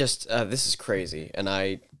 this is crazy, and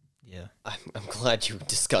I'm glad you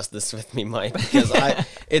discussed this with me, Mike, because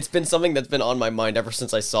it's been something that's been on my mind ever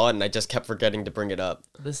since I saw it, and I just kept forgetting to bring it up.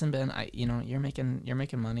 Listen, Ben, you're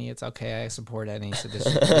making money. It's okay. I support any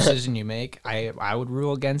decision you make. I would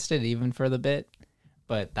rule against it even for the bit,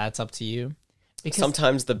 but that's up to you. Because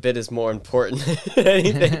sometimes the bit is more important than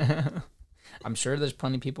anything. I'm sure there's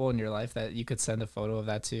plenty of people in your life that you could send a photo of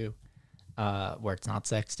that to, where it's not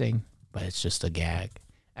sexting, but it's just a gag.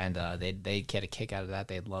 And they'd get a kick out of that.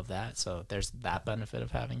 They'd love that. So there's that benefit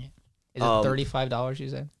of having it. Is it $35 you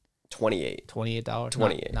said? $28. $28?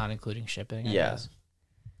 $28. Not including shipping, I yeah. guess.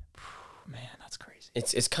 Man, that's crazy.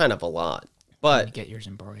 It's kind of a lot. But you get yours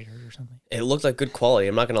embroidered or something. It looked like good quality.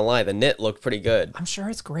 I'm not going to lie. The knit looked pretty good. I'm sure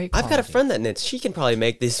it's great quality. I've got a friend that knits. She can probably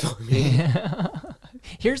make these for me.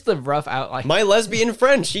 Here's the rough outline. My lesbian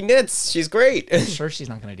friend, she knits. She's great. I'm sure she's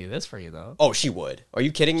not going to do this for you, though. Oh, she would. Are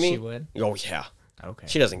you kidding me? She would? Oh, yeah. Okay.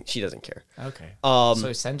 She doesn't care. Okay.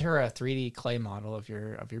 So send her a 3D clay model of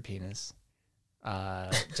your penis,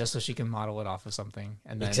 just so she can model it off of something,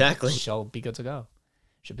 and then she'll be good to go.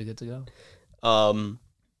 She'll be good to go.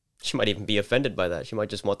 She might even be offended by that. She might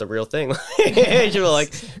just want the real thing. She'll be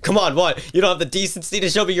like, "Come on, what? You don't have the decency to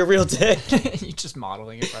show me your real dick." You're just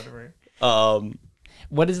modeling in front of her.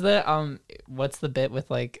 What is what's the bit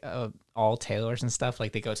with like all tailors and stuff?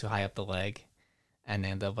 Like they go too high up the leg. And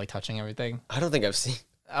end up like touching everything. I don't think I've seen.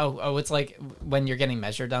 Oh, it's like when you're getting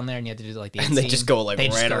measured down there and you have to do like the and they just go like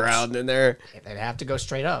right around in there. They have to go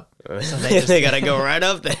straight up. So they gotta go right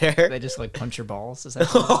up there. They just like punch your balls.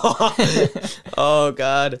 Oh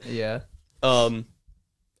God. Yeah. And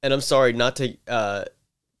I'm sorry not to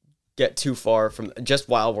get too far from just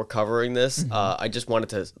while we're covering this. I just wanted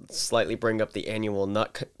to slightly bring up the annual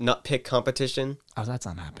nut pick competition. Oh, that's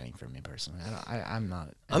not happening for me personally. I'm not.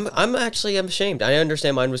 I'm ashamed. I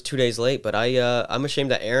understand mine was 2 days late, but I'm ashamed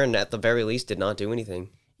that Aaron at the very least did not do anything.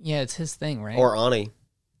 Yeah, it's his thing, right? Or Ani.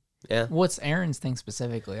 Yeah. What's Aaron's thing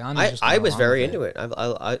specifically? I was very into it.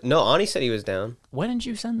 No, Ani said he was down. Why didn't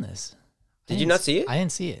you send this? Did you not see it? I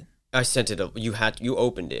didn't see it. I sent it. You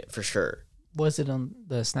opened it for sure. Was it on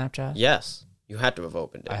the Snapchat? Yes, you had to have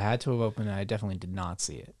opened it. I had to have opened it. I definitely did not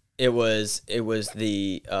see it. It was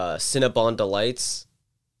the Cinnabon Delights.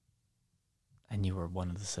 And you were one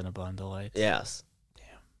of the Cinnabon Delights? Yes. Damn,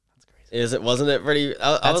 that's crazy. Wasn't it pretty?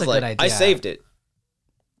 I was like, I saved it.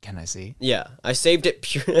 Can I see? Yeah, I saved it.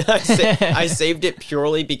 I saved it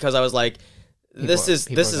purely because I was like, this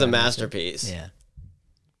is a masterpiece. Yeah.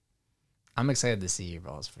 I'm excited to see your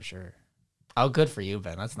balls for sure. Oh, good for you,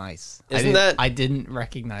 Ben. That's nice. I didn't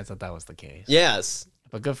recognize that was the case. Yes.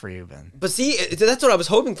 But good for you, Ben. But see, that's what I was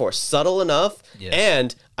hoping for. Subtle enough. Yes.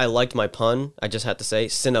 And I liked my pun. I just had to say,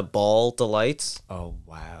 Cinnaball Delights. Oh,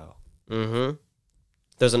 wow. Mm-hmm.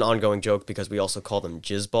 There's an ongoing joke because we also call them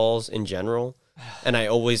jizz balls in general. And I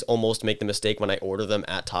always almost make the mistake when I order them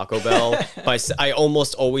at Taco Bell. I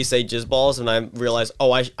almost always say jizz balls, and I realize,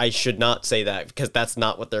 I should not say that because that's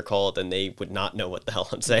not what they're called, and they would not know what the hell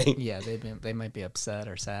I'm saying. Yeah, they might be upset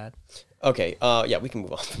or sad. Okay, yeah, we can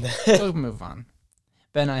move on from that. We'll move on.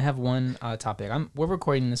 Ben, I have one topic. We're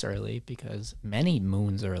recording this early because many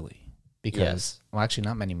moons early. Well, actually,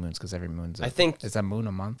 not many moons because every moon's. Is that moon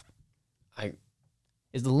a month?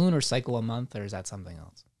 Is the lunar cycle a month, or is that something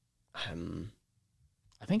else?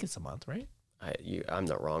 I think it's a month, right? I'm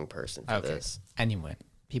the wrong person for this. Anyway,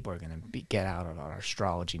 people are going to get out of our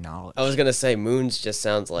astrology knowledge. I was going to say moons just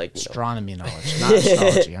sounds like... Astronomy knowledge, not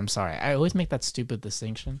astrology. I'm sorry. I always make that stupid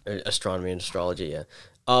distinction. Astronomy and astrology, yeah.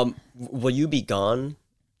 Will you be gone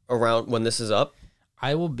around when this is up?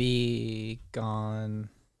 I will be gone...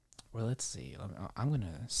 Well, let's see. I'm going to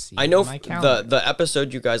see I know my calendar. The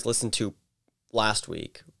episode you guys listened to last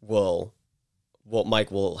week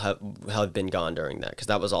Mike will have been gone during that because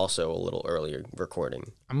that was also a little earlier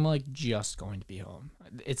recording. I'm like just going to be home.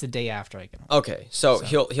 It's a day after I get home. Okay, so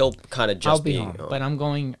he'll kind of just be home. But I'm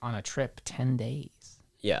going on a trip 10 days.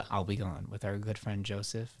 Yeah, I'll be gone with our good friend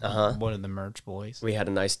Joseph, one of the merch boys. We had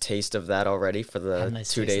a nice taste of that already for the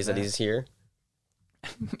 2 days that he's here.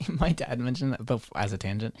 My dad mentioned that, but as a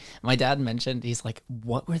tangent, my dad mentioned he's like,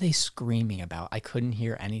 "What were they screaming about? I couldn't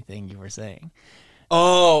hear anything you were saying."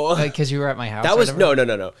 Oh, because you were at my house. That was no,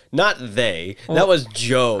 not they. Well, that was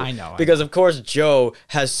Joe. I know because of course Joe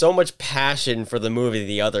has so much passion for the movie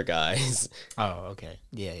The Other Guys. Oh, okay,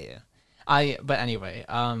 yeah. But anyway,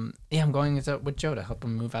 I'm going with Joe to help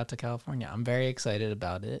him move out to California. I'm very excited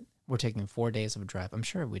about it. We're taking 4 days of a drive. I'm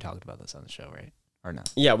sure we talked about this on the show, right? Or no?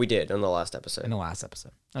 Yeah, we did in the last episode.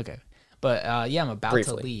 Okay, but I'm about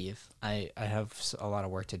Briefly. to leave. I have a lot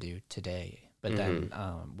of work to do today. But then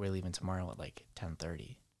we're leaving tomorrow at like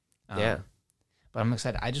 10:30. Yeah. But I'm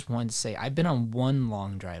excited. I just wanted to say I've been on one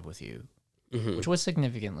long drive with you, which was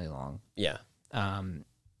significantly long. Yeah. And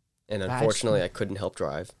unfortunately, I couldn't help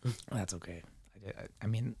drive. That's okay.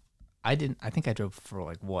 I didn't. I think I drove for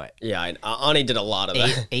like what? Yeah, Ani did a lot of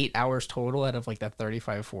that. 8 hours total out of like that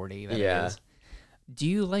 35-40. That yeah. Is. Do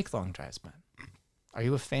you like long drives, man? Are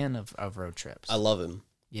you a fan of road trips? I love them.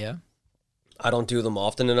 Yeah. I don't do them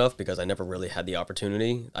often enough because I never really had the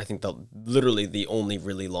opportunity. I think literally the only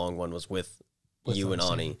really long one was with you and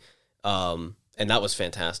Ani. And that was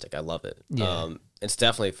fantastic. I love it. Yeah. It's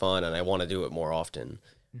definitely fun and I want to do it more often.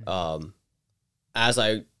 Mm-hmm.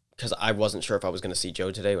 Because I wasn't sure if I was going to see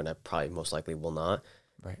Joe today, and I probably most likely will not.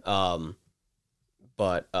 Right. So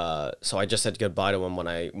I just said goodbye to him when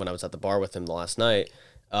I was at the bar with him last night.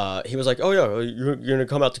 He was like, "Oh yeah, you're going to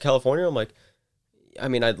come out to California?" I'm like, I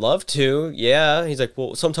mean, I'd love to. Yeah. He's like,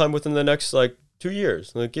 well, sometime within the next, 2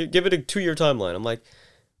 years. Like, give it a 2-year timeline. I'm like,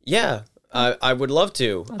 yeah, I would love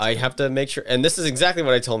to. I have to make sure. And this is exactly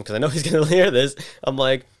what I told him because I know he's going to hear this. I'm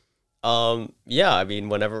like, yeah, I mean,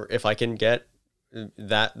 if I can get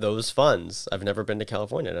those funds. I've never been to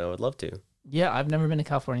California, and I would love to. Yeah, I've never been to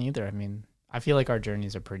California either. I mean, I feel like our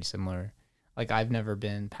journeys are pretty similar. Like, I've never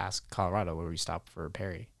been past Colorado where we stopped for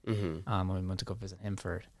Perry. Mm-hmm. When we went to go visit him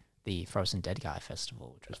for the Frozen Dead Guy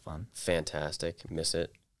Festival, which was fun. Fantastic. Miss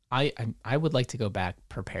it. I would like to go back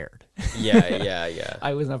prepared. Yeah.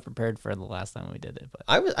 I was not prepared for the last time we did it, but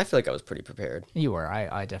I feel like I was pretty prepared. You were.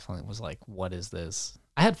 I definitely was like, what is this?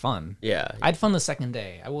 I had fun. Yeah. I had fun the second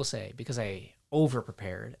day, I will say, because I over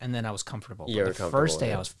prepared and then I was comfortable. But the first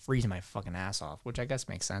day I was freezing my fucking ass off, which I guess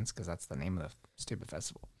makes sense because that's the name of the stupid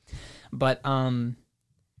festival. But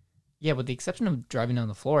yeah, with the exception of driving down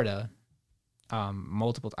to Florida,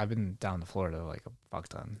 I've been down to Florida like a fuck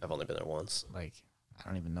ton. I've only been there once. Like, I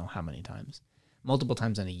don't even know how many times. Multiple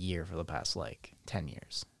times in a year for the past like 10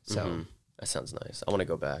 years. So that sounds nice. I want to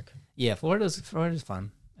go back. Yeah, Florida's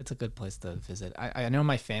fun. It's a good place to visit. I know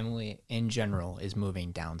my family in general is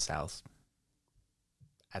moving down south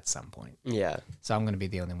at some point. Yeah. So I'm going to be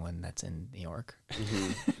the only one that's in New York.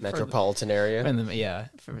 Metropolitan area. Yeah,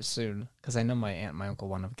 for soon. Because I know my aunt and my uncle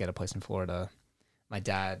want to get a place in Florida. My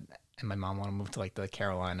dad and my mom want to move to like the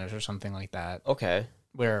Carolinas or something like that. Okay.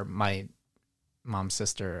 Where my mom's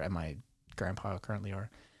sister and my grandpa currently are.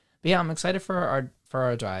 But yeah, I'm excited for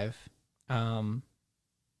our drive.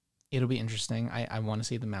 It'll be interesting. I want to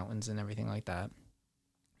see the mountains and everything like that.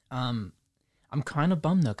 I'm kind of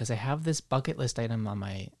bummed though because I have this bucket list item on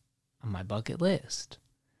my bucket list,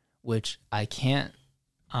 which I can't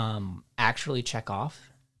actually check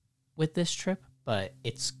off with this trip, but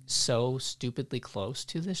it's so stupidly close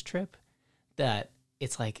to this trip that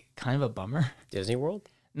it's like kind of a bummer. Disney World?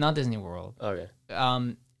 Not Disney World. Okay.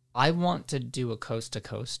 I want to do a coast to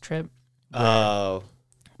coast trip.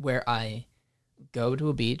 Where I go to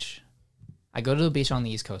a beach. I go to the beach on the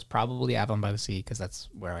East Coast, probably Avon by the Sea, because that's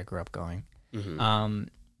where I grew up going. Mm-hmm.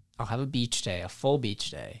 I'll have a beach day, a full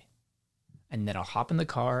beach day, and then I'll hop in the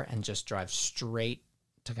car and just drive straight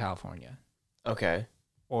to California. Okay.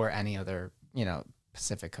 Or any other,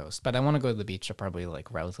 Pacific coast. But I want to go to the beach, probably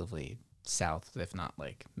like relatively south, if not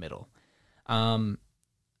like middle. And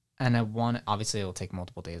obviously it'll take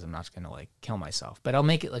multiple days. I'm not just going to like kill myself, but I'll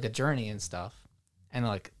make it like a journey and stuff and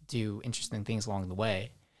like do interesting things along the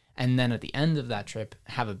way. And then at the end of that trip,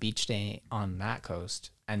 have a beach day on that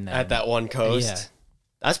coast. And then at that one coast? Yeah.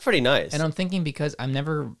 That's pretty nice. And I'm thinking because I'm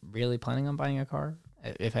never really planning on buying a car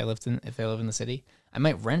if I live in the city, I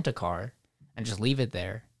might rent a car and just leave it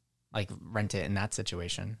there, like rent it in that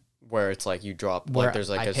situation. Where it's like you drop, where like there's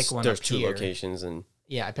like there's two here. locations and...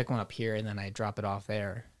 Yeah, I pick one up here and then I drop it off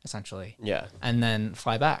there, essentially. Yeah. And then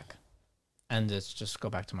fly back and just go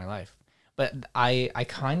back to my life. But I've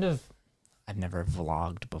never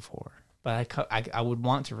vlogged before, but I would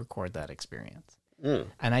want to record that experience.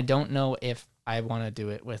 And I don't know if I want to do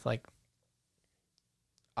it with like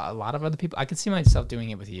a lot of other people. I could see myself doing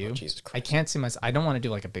it with you. Oh, Jesus Christ. I can't see myself. I don't want to do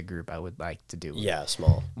like a big group. I would like to do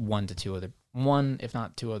small. One, if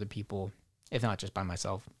not two other people, if not just by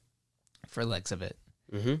myself for legs of it.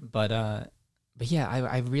 Mm-hmm. But yeah,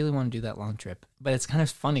 I really want to do that long trip. But it's kind of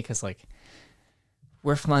funny because like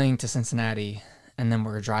we're flying to Cincinnati and then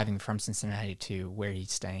we're driving from Cincinnati to where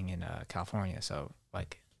he's staying in California. So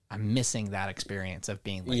like I'm missing that experience of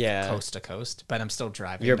being like coast to coast, but I'm still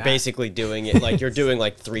driving. You're basically doing it like you're doing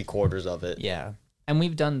like 3/4 of it. Yeah. And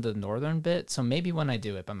we've done the northern bit. So maybe when I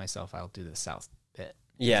do it by myself, I'll do the south bit.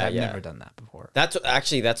 Yeah. I've never done that before. That's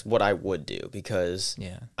what I would do because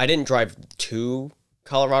yeah, I didn't drive to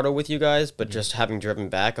Colorado with you guys, but just having driven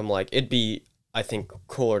back, I'm like, it'd be, I think,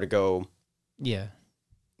 cooler to go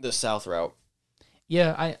the south route.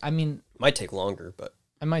 Yeah, I mean... Might take longer, but...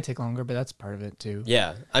 It might take longer, but that's part of it, too.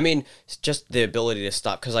 Yeah, I mean, it's just the ability to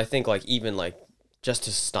stop, because I think, like, even, like, just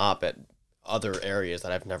to stop at other areas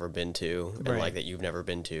that I've never been to, and, like, that you've never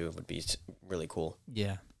been to would be really cool.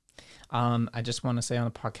 Yeah. I just want to say on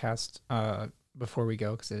the podcast, before we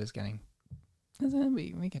go, because it is getting...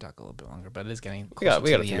 We can talk a little bit longer, but it is getting closer we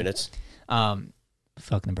got a few minutes.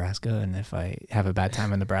 Fuck Nebraska, and if I have a bad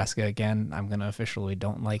time in Nebraska again, I'm gonna officially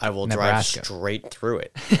don't like. I will Nebraska. drive straight through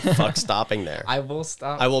it. Fuck stopping there. I will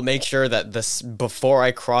stop. I will make sure that before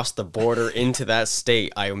I cross the border into that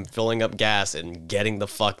state, I am filling up gas and getting the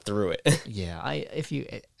fuck through it. Yeah, if you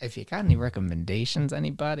got any recommendations,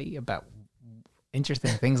 anybody about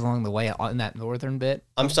interesting things along the way in that northern bit.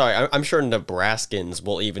 I'm sorry. I'm sure Nebraskans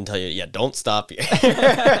will even tell you, don't stop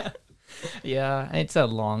here. Yeah, it's a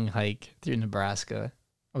long hike through Nebraska.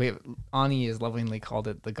 Ani has lovingly called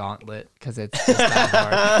it the gauntlet because it's just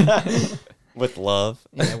that hard. With love.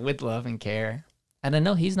 Yeah, with love and care. And I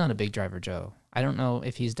know he's not a big driver, Joe. I don't know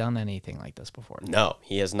if he's done anything like this before. No,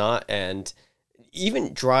 he has not. And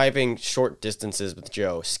even driving short distances with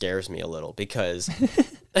Joe scares me a little because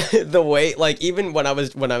the way, like, even when I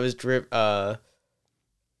was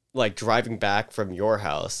like driving back from your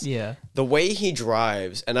house. Yeah. The way he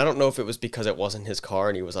drives, and I don't know if it was because it wasn't his car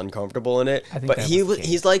and he was uncomfortable in it, but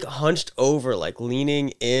he's like hunched over, like leaning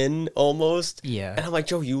in almost. Yeah. And I'm like,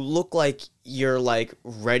 Joe, you look like you're like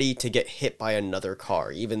ready to get hit by another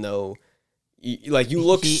car, even though you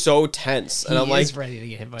look so tense. And I'm like, ready to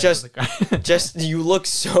get hit by another car. just you look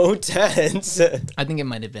so tense. I think it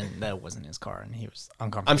might have been that it wasn't his car and he was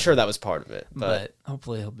uncomfortable. I'm sure that was part of it. But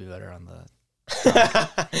hopefully he'll be better on the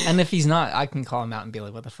and if he's not, I can call him out and be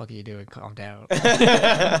like, what the fuck are you doing? Calm down.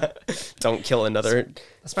 Don't kill another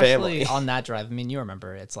especially family. On that drive. I mean, you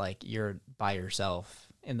remember, it's like you're by yourself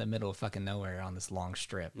in the middle of fucking nowhere on this long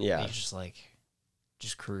strip. Yeah. You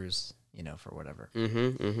just cruise, for whatever.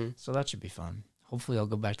 Mm-hmm. So that should be fun. Hopefully I'll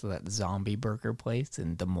go back to that zombie burger place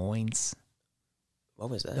in Des Moines. What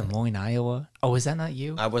was that? Des Moines, Iowa. Oh, is that not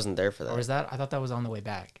you? I wasn't there for that. Or was that? I thought that was on the way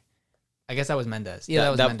back. I guess that was Mendez. Yeah,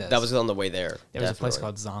 that was Mendez. That was on the way there. There was a place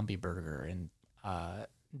called Zombie Burger in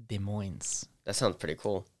Des Moines. That sounds pretty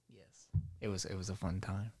cool. Yes. It was a fun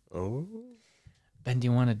time. Oh. Ben, do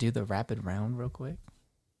you want to do the rapid round real quick?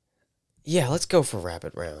 Yeah, let's go for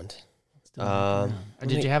rapid round.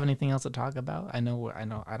 Did you have anything else to talk about? I don't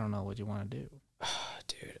know what you want to do.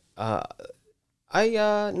 Dude. No.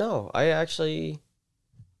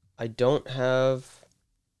 I don't have.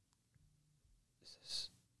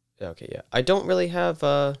 Okay, yeah. I don't really have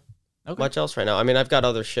much else right now. I mean, I've got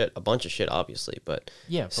other shit, a bunch of shit, obviously, but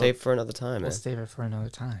yeah, save for another time. We'll save it for another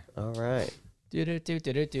time. All right. Do.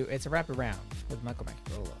 It's a rapid round with Michael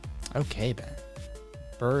Macarola. Okay, Ben.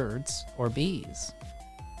 Birds or bees?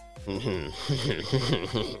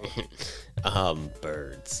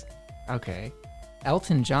 Birds. Okay.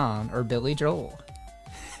 Elton John or Billy Joel?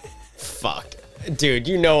 Fuck. Dude,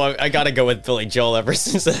 I gotta go with Billy Joel ever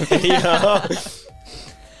since that video.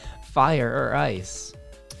 Fire or ice?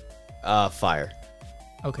 Fire.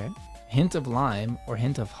 Okay. Hint of lime or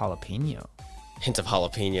hint of jalapeno? Hint of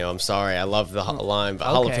jalapeno. I'm sorry. I love the lime, but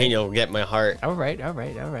jalapeno will get my heart. All right.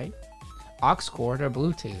 Aux cord or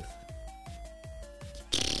Bluetooth?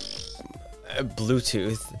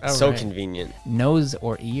 Bluetooth. So convenient. Nose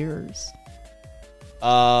or ears?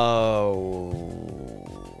 Oh.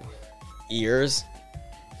 Ears.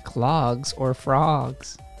 Clogs or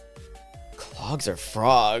frogs? Clogs or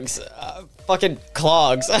frogs? Fucking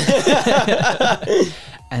clogs.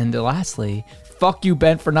 And lastly, fuck you,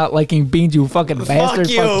 Ben, for not liking beans, you fucking bastard.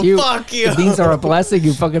 Fuck you. Fuck you. The beans are a blessing,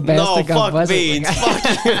 you fucking bastard. No, fuck beans.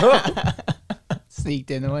 Fuck you.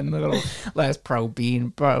 Sneaked in one little last pro bean,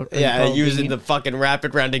 bro. Yeah, using the fucking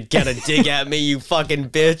rapid round to get a dig at me, you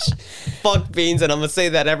fucking bitch. Fuck beans, and I'm gonna say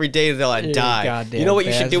that every day until I die. You know what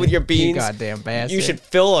you should do with your beans? You goddamn bastard. You should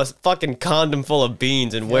fill a fucking condom full of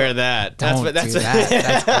beans and wear that. That's that.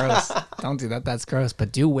 That's gross. Don't do that. That's gross.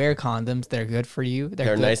 But do wear condoms. They're good for you.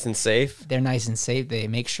 They're nice and safe. They're nice and safe. They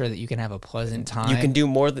make sure that you can have a pleasant time. You can do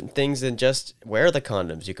more things than just wear the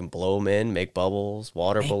condoms. You can blow them in, make bubbles,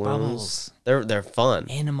 water balloons. They're fun.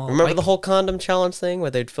 Remember the whole condom challenge thing where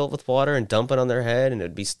they'd fill it with water and dump it on their head and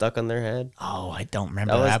it'd be stuck on their head? Oh, I don't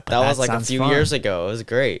remember that. That was like a few years ago. It was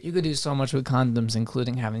great. You could do so much with condoms,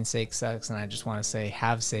 including having safe sex. And I just want to say,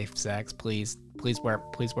 have safe sex, please. Please wear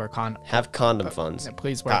condom. Have condom funds.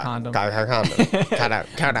 Please wear condom. Cut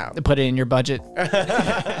out. Put it in your budget.